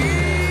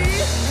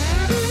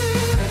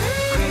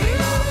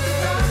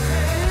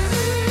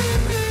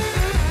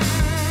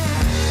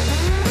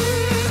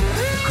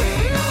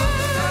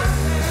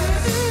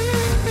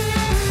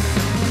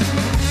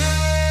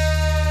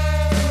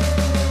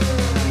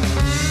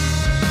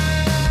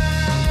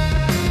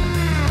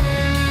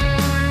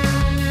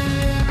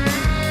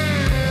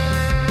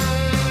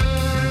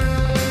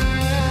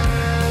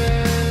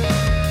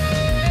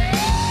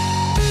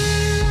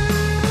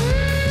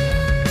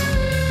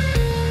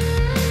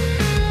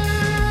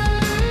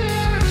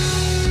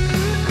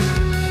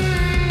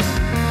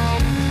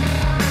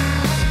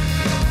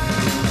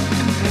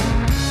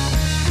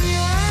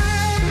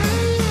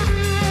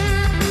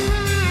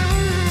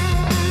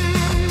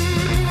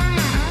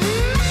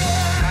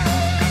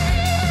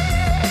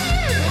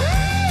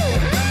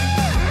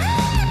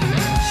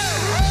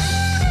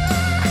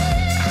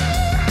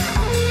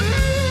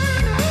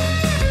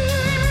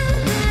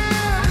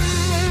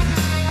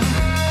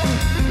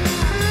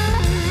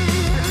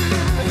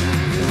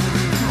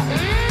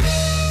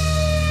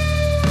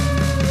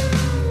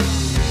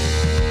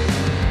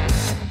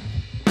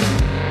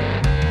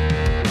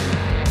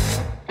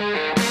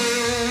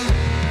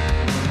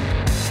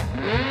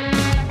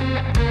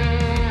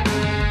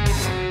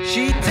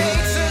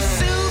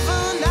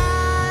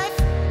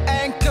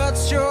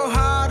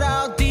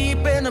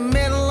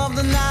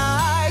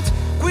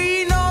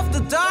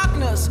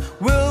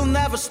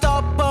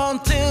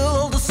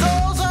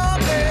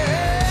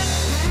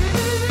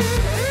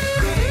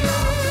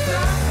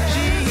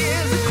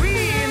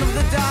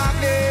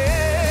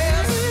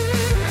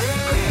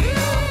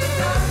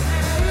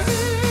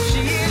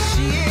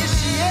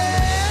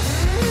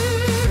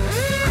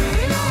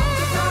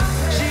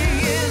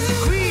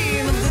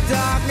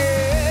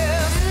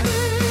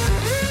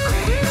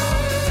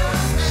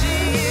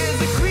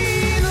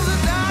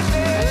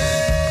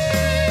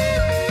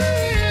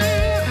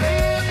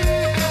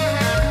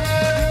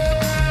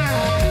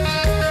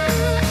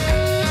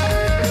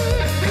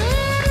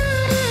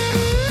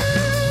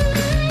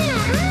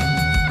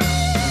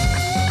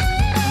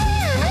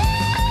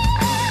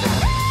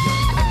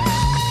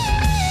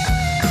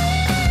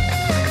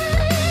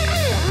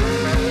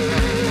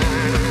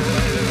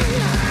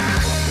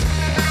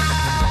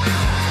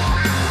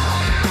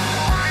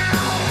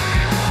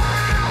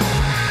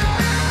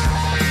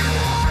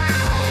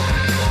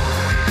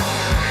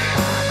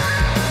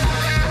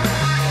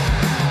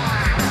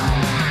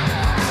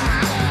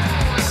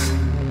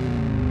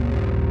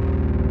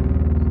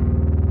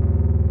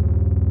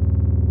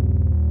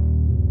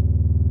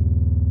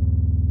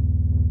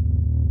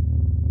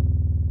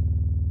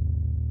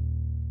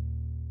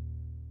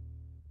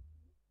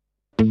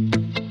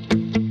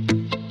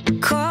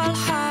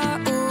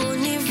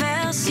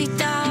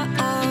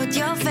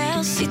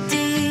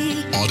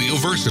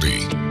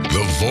 Audioversity,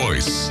 the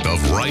voice of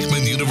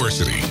Reichman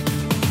University.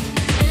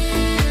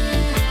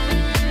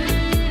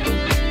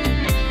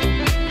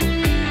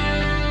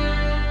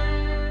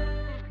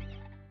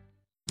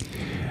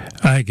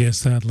 I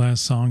guess that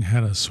last song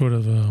had a sort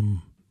of a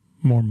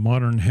more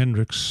modern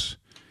Hendrix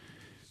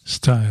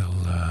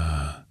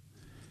style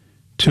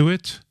to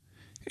it.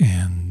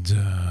 And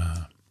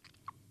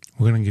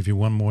we're going to give you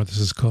one more. This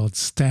is called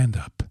Stand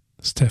Up,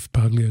 Steph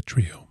Paglia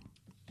Trio.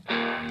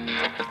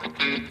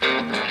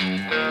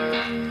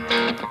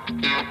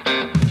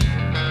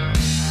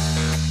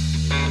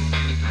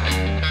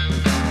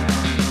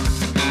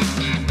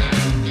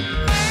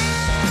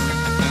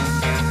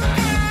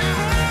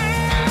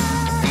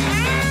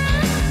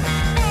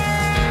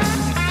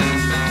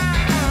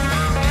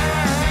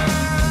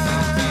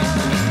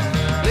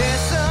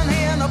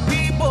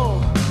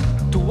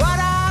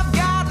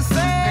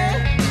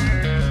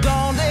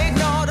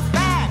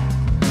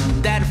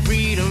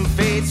 Freedom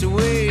fades.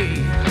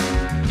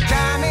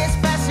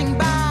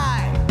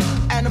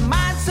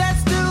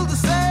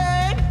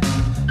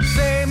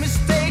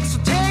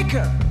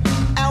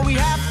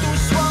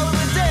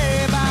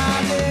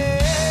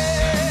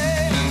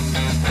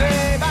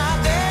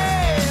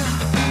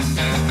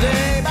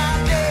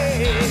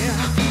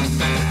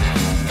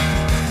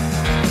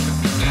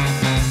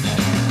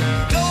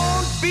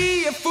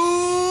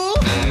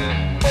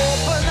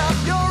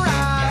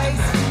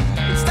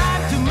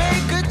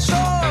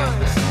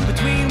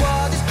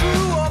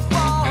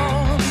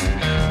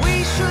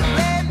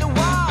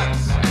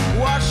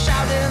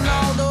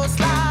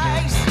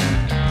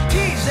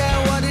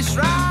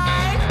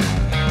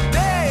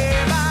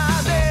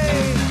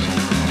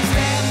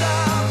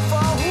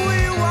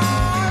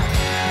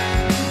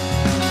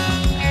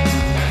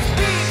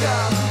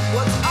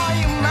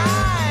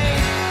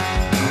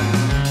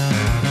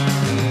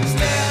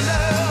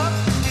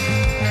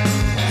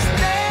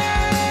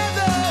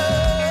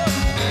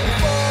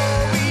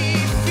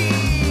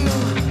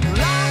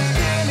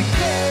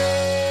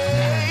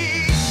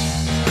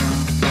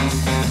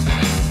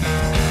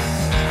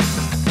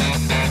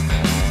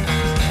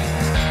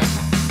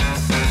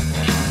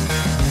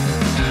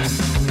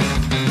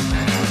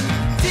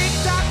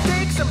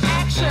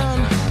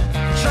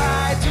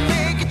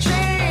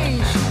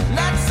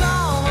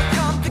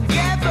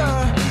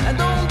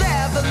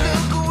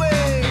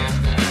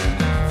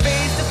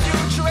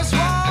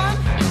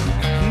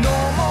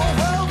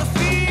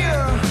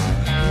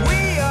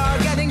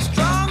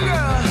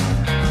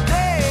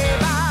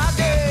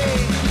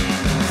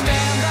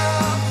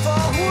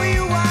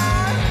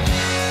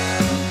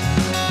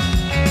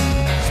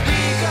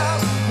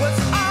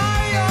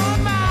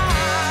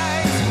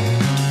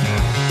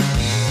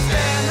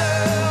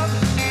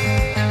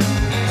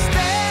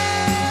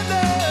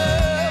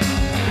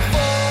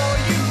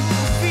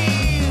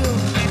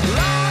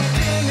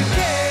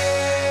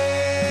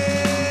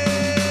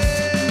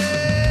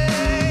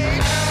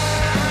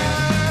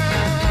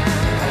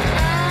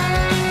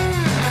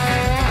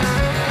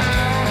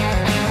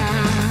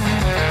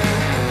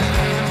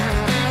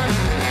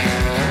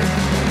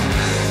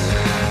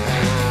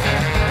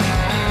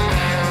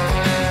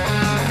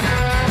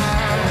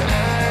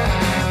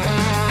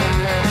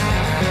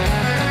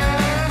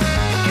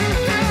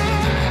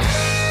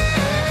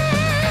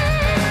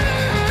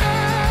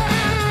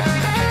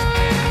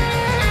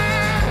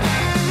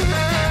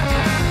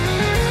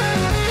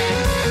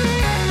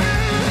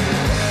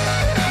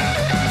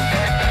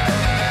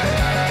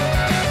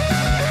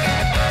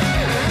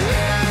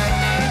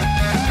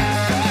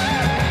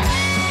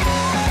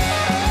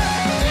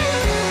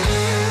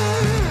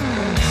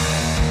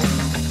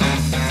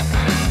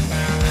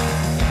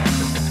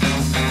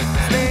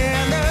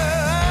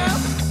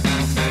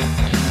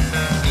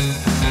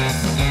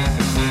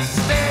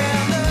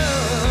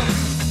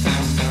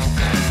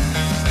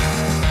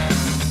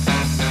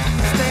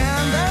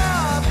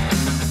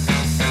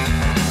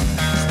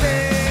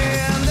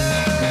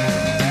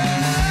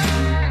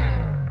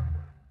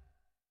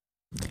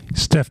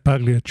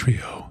 Paglia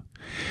Trio.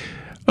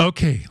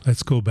 Okay,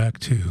 let's go back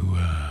to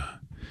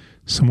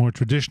some more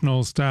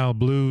traditional style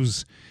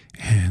blues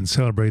and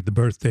celebrate the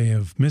birthday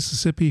of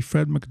Mississippi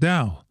Fred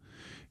McDowell,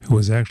 who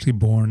was actually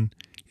born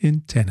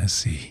in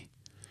Tennessee.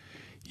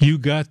 You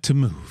Got to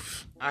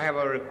Move. I have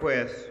a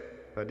request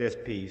for this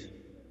piece.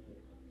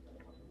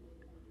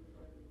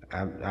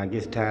 I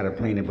get tired of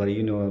playing it, but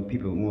you know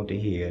people want to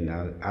hear it,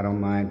 and I don't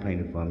mind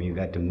playing it for them. You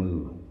got to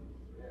move.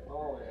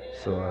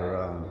 So,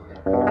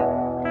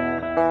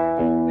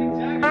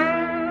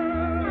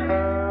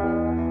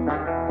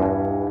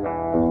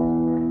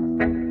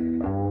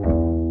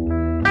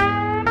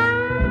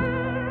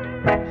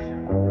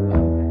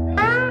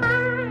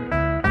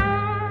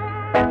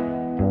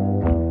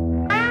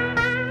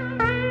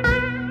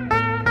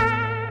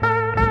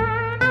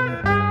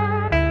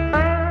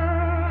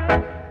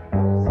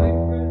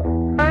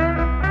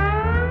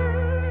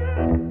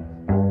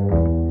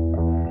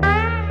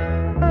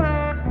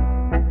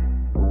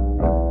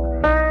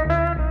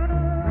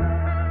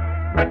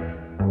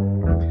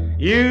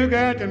 you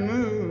got to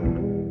move.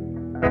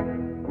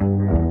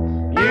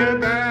 You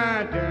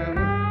got to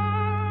move.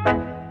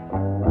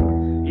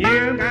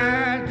 You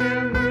got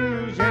to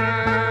move,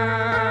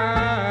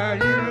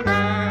 child. You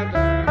got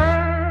to.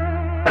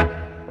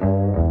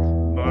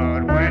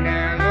 But when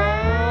that Lord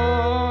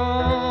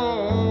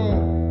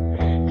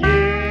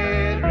gets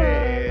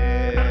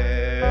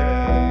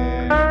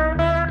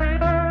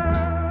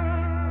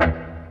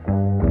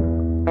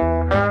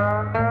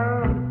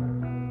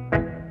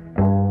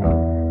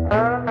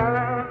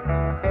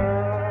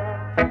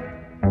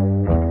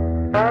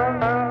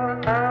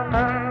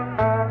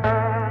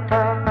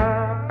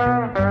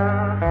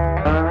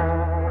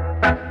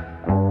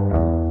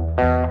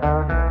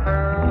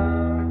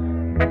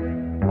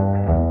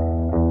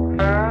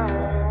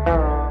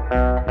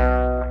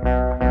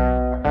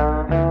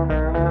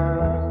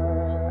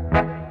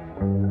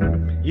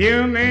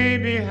You may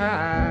be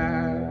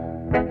high,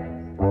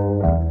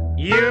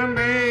 you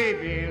may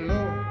be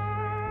low,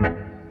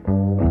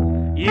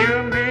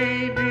 you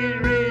may be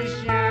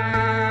rich,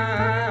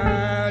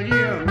 child,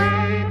 you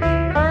may be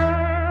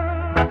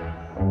high.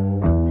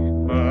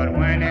 But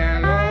when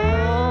that Lord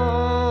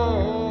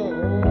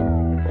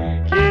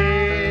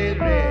gets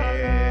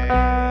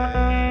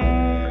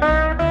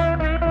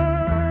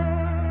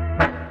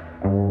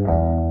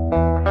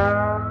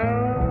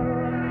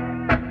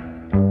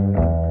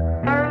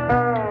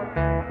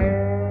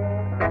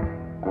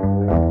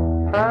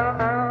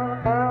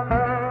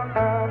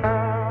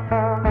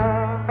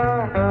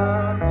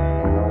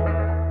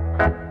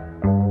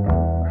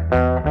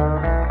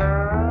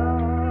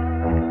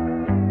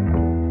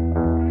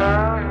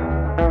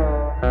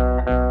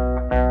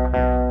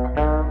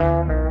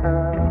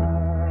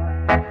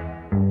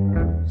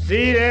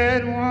see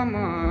that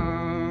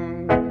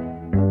woman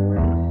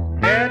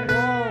that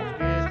walks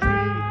the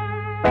street.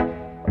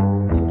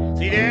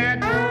 See that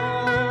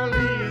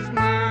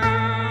policeman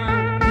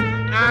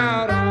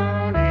out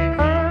on his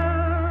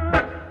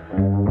beat.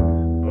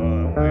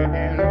 But when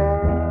that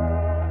Lord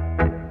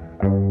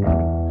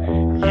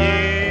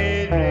gets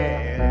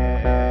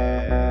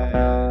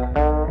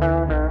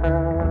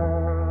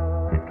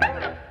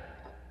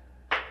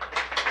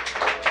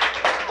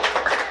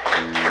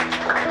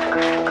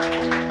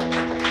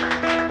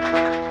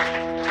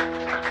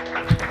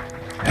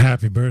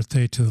Happy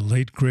birthday to the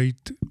late,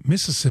 great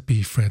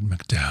Mississippi Fred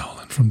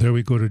McDowell. And from there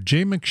we go to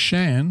Jay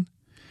McShann,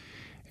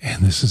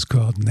 and this is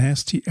called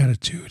Nasty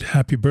Attitude.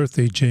 Happy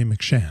birthday, Jay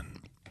McShann.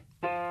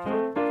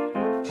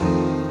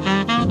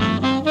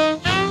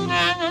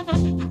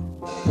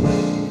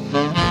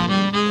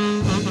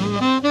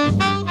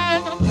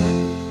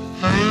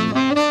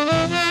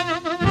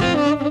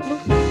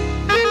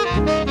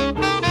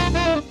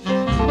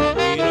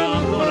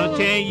 I'm gonna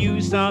tell you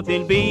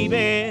something,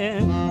 baby,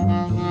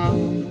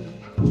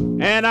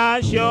 and I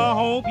sure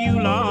hope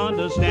you'll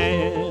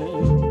understand.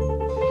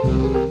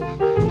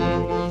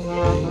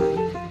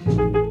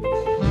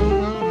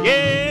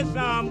 Yes,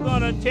 I'm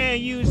gonna tell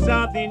you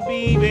something,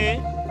 baby,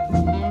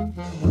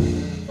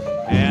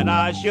 and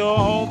I sure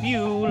hope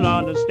you'll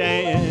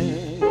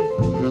understand.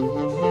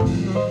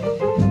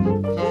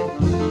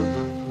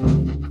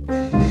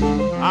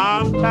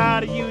 I'm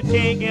tired of you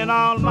taking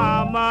all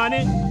my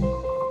money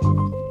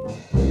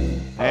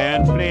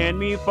and playing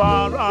me for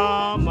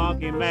a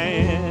monkey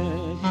man.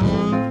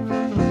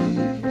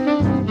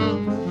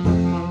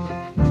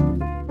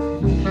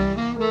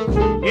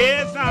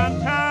 Yes,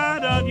 I'm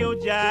tired of your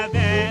jiving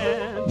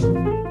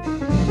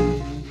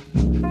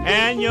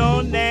and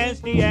your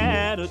nasty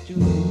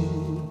attitude.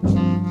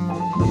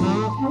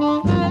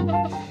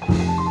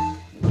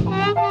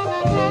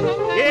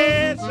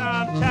 Yes,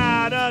 I'm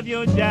tired of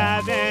your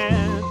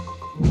jiving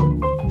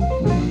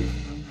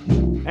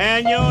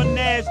and your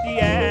nasty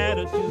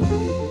attitude.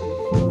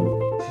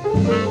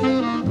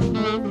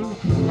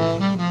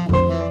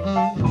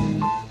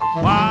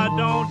 Why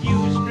don't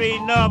you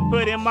straighten up,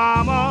 pretty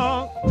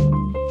mama,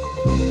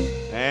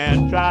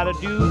 and try to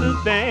do the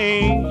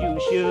things you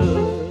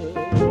should?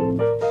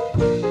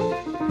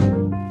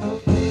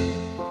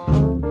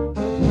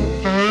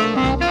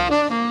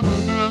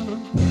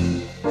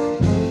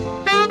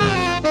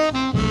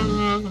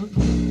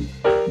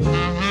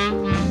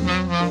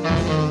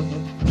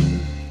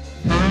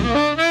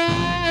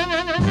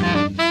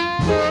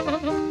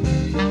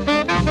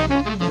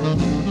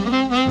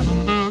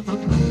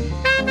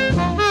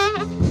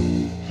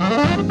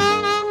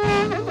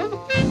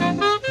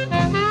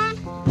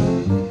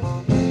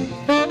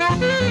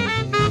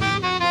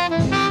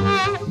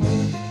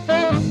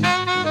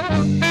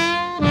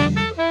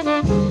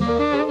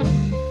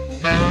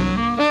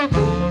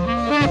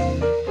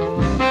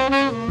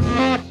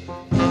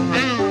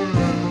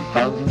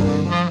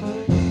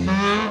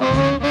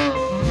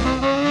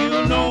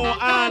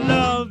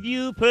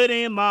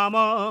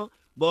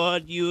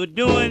 but you're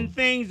doing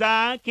things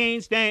I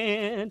can't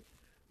stand.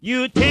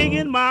 You're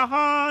taking my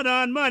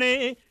hard-earned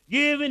money,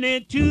 giving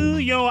it to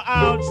your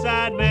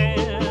outside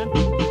man.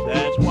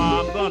 That's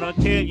why I'm gonna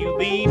tell you,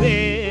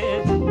 baby,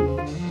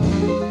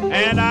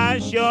 and I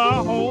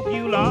sure hope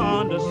you'll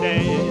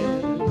understand.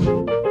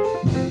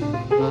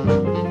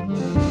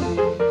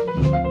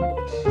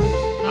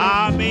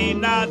 I may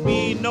not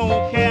be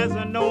no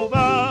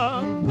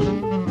Casanova,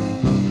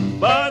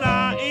 but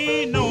I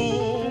ain't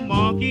no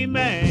monkey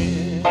man.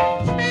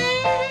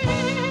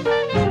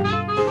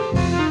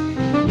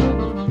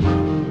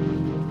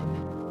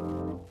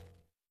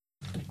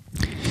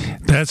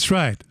 That's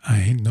right. I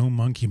ain't no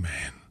monkey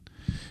man.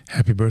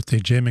 Happy birthday,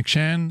 Jay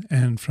McShann.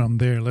 And from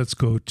there, let's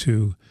go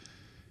to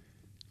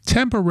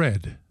Tampa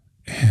Red.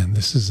 And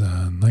this is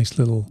a nice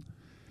little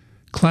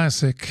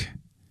classic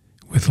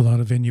with a lot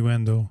of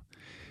innuendo.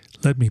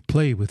 Let me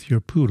play with your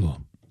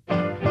poodle.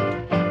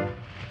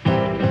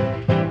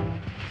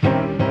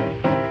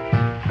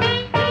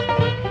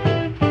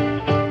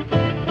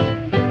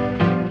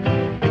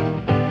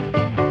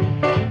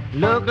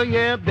 Look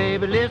here,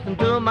 baby, listen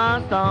to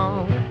my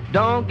song.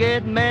 Don't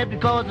get mad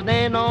because it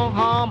ain't no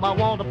harm. I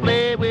want to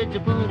play with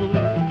your poodle.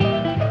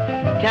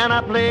 Can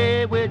I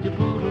play with your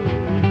poodle?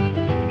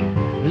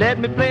 Let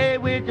me play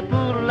with your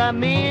poodle. I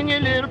mean your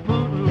little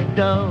poodle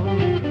dog.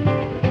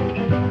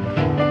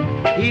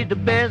 He's the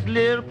best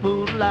little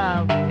poodle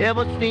I've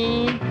ever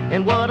seen.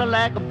 And what I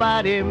like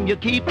about him, you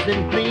keeps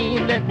him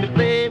clean. Let me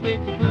play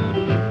with your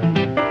poodle.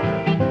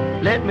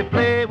 Let me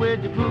play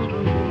with your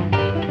poodle.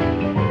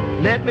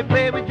 Let me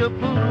play with your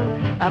poodle.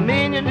 I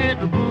mean your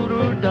little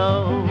poodle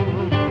dog.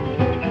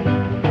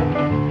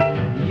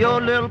 Your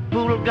little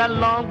poodle got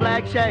long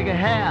black shaggy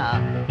hair.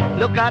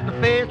 Look at the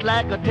face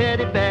like a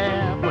teddy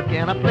bear. But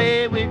can I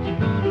play with your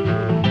poodle?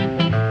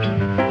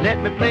 Let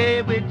me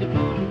play with your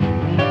poodle.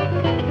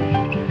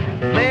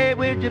 Play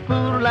with your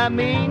poodle, I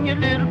mean your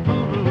little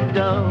poodle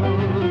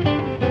dog.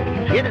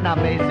 Get it now,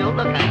 Basil,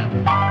 look at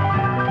it.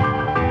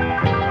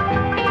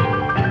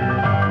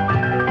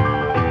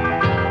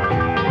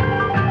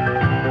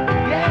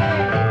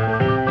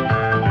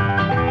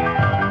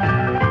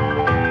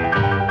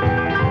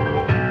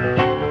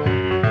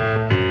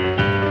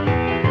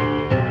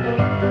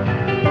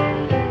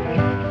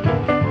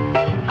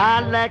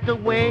 I like the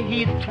way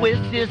he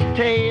twists his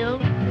tail.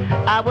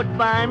 I would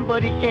buy him,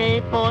 but he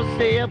ain't for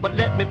sale. But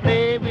let me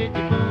play with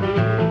your poodle.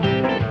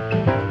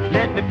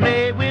 Let me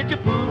play with your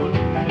poodle.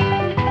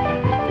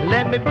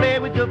 Let me play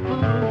with your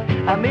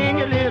poodle. I mean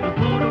your little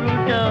poodle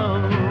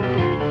dog.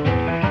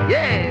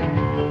 Yeah.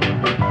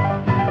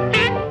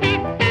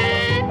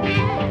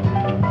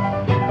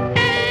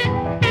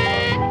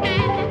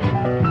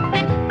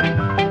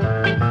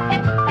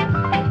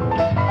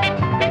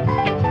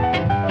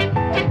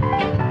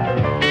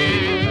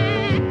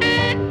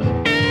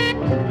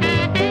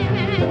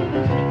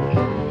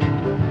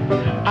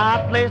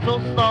 I play so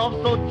soft,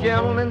 so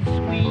gentle and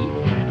sweet.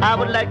 I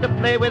would like to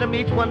play with him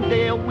each one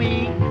day a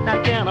week.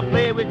 Now can I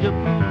play with your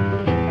poodle?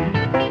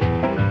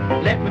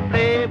 Let me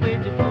play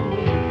with your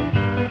poodle.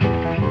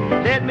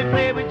 Let me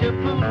play with your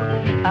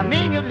poodle. I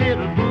mean your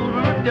little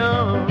poodle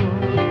dog.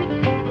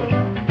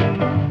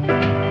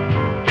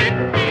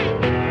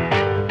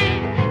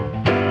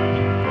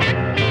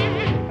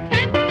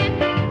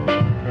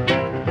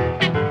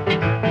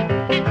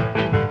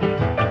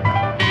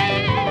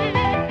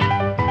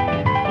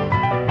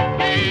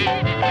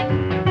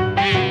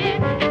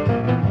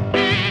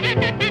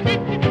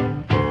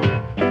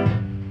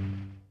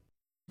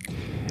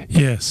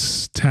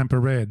 Yes, Tampa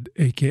Red,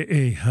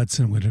 a.k.a.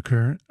 Hudson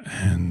Whitaker,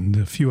 and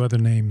a few other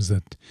names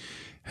that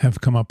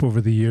have come up over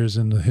the years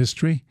in the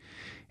history.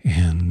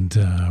 And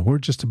we're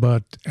just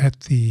about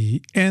at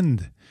the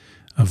end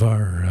of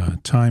our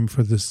time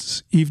for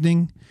this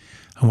evening.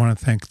 I want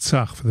to thank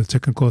Tzach for the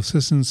technical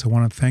assistance. I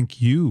want to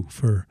thank you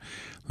for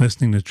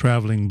listening to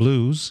Traveling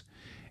Blues.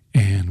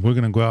 And we're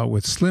going to go out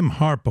with Slim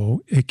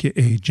Harpo,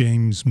 a.k.a.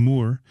 James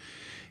Moore,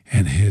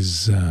 and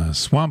his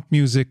swamp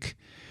music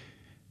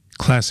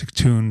classic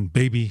tune,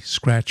 Baby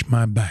Scratch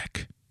My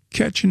Back.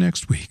 Catch you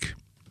next week.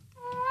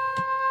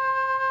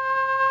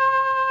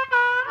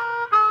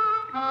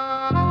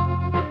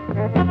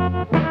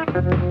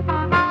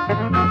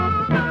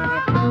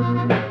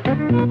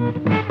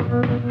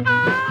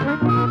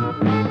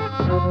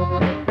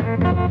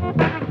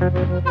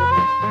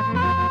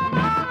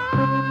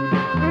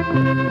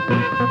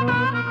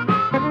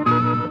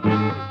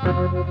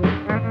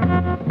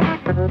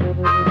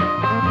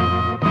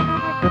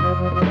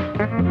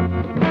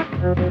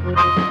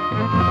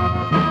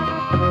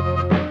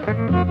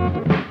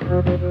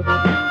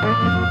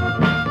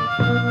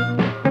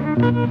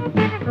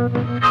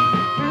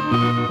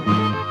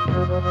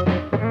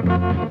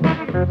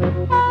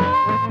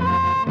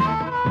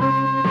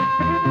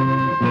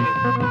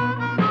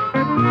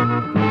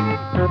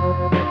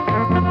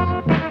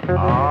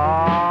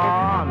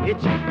 I'm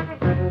itchy,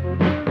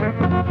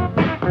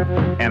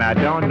 and I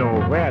don't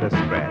know where to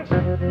scratch.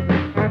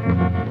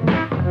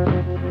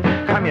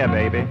 Come here,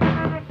 baby.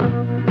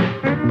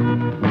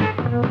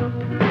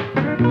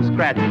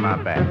 scratching my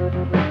back.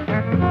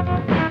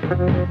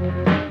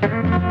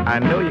 I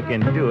know you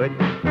can do it.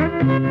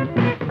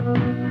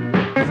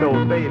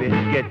 So, baby,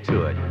 get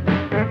to it.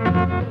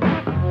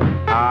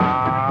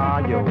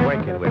 Ah, you're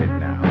working with it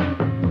now.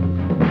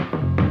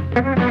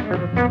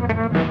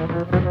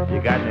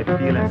 You got me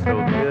feeling so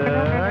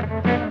good.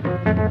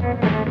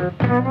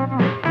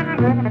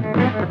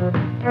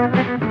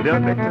 A little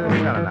bit to the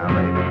center now,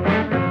 baby.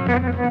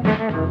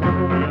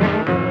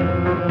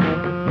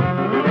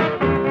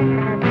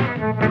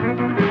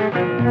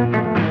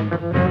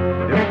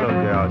 This little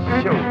girl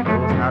sure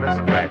knows how to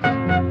scratch.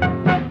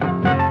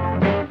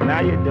 Now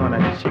you're doing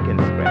a chicken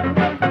scratch.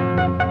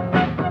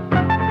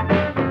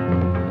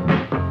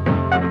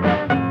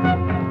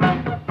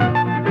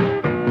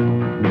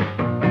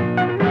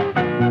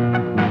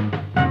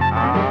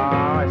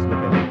 Ah, it's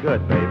looking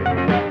good,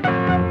 baby.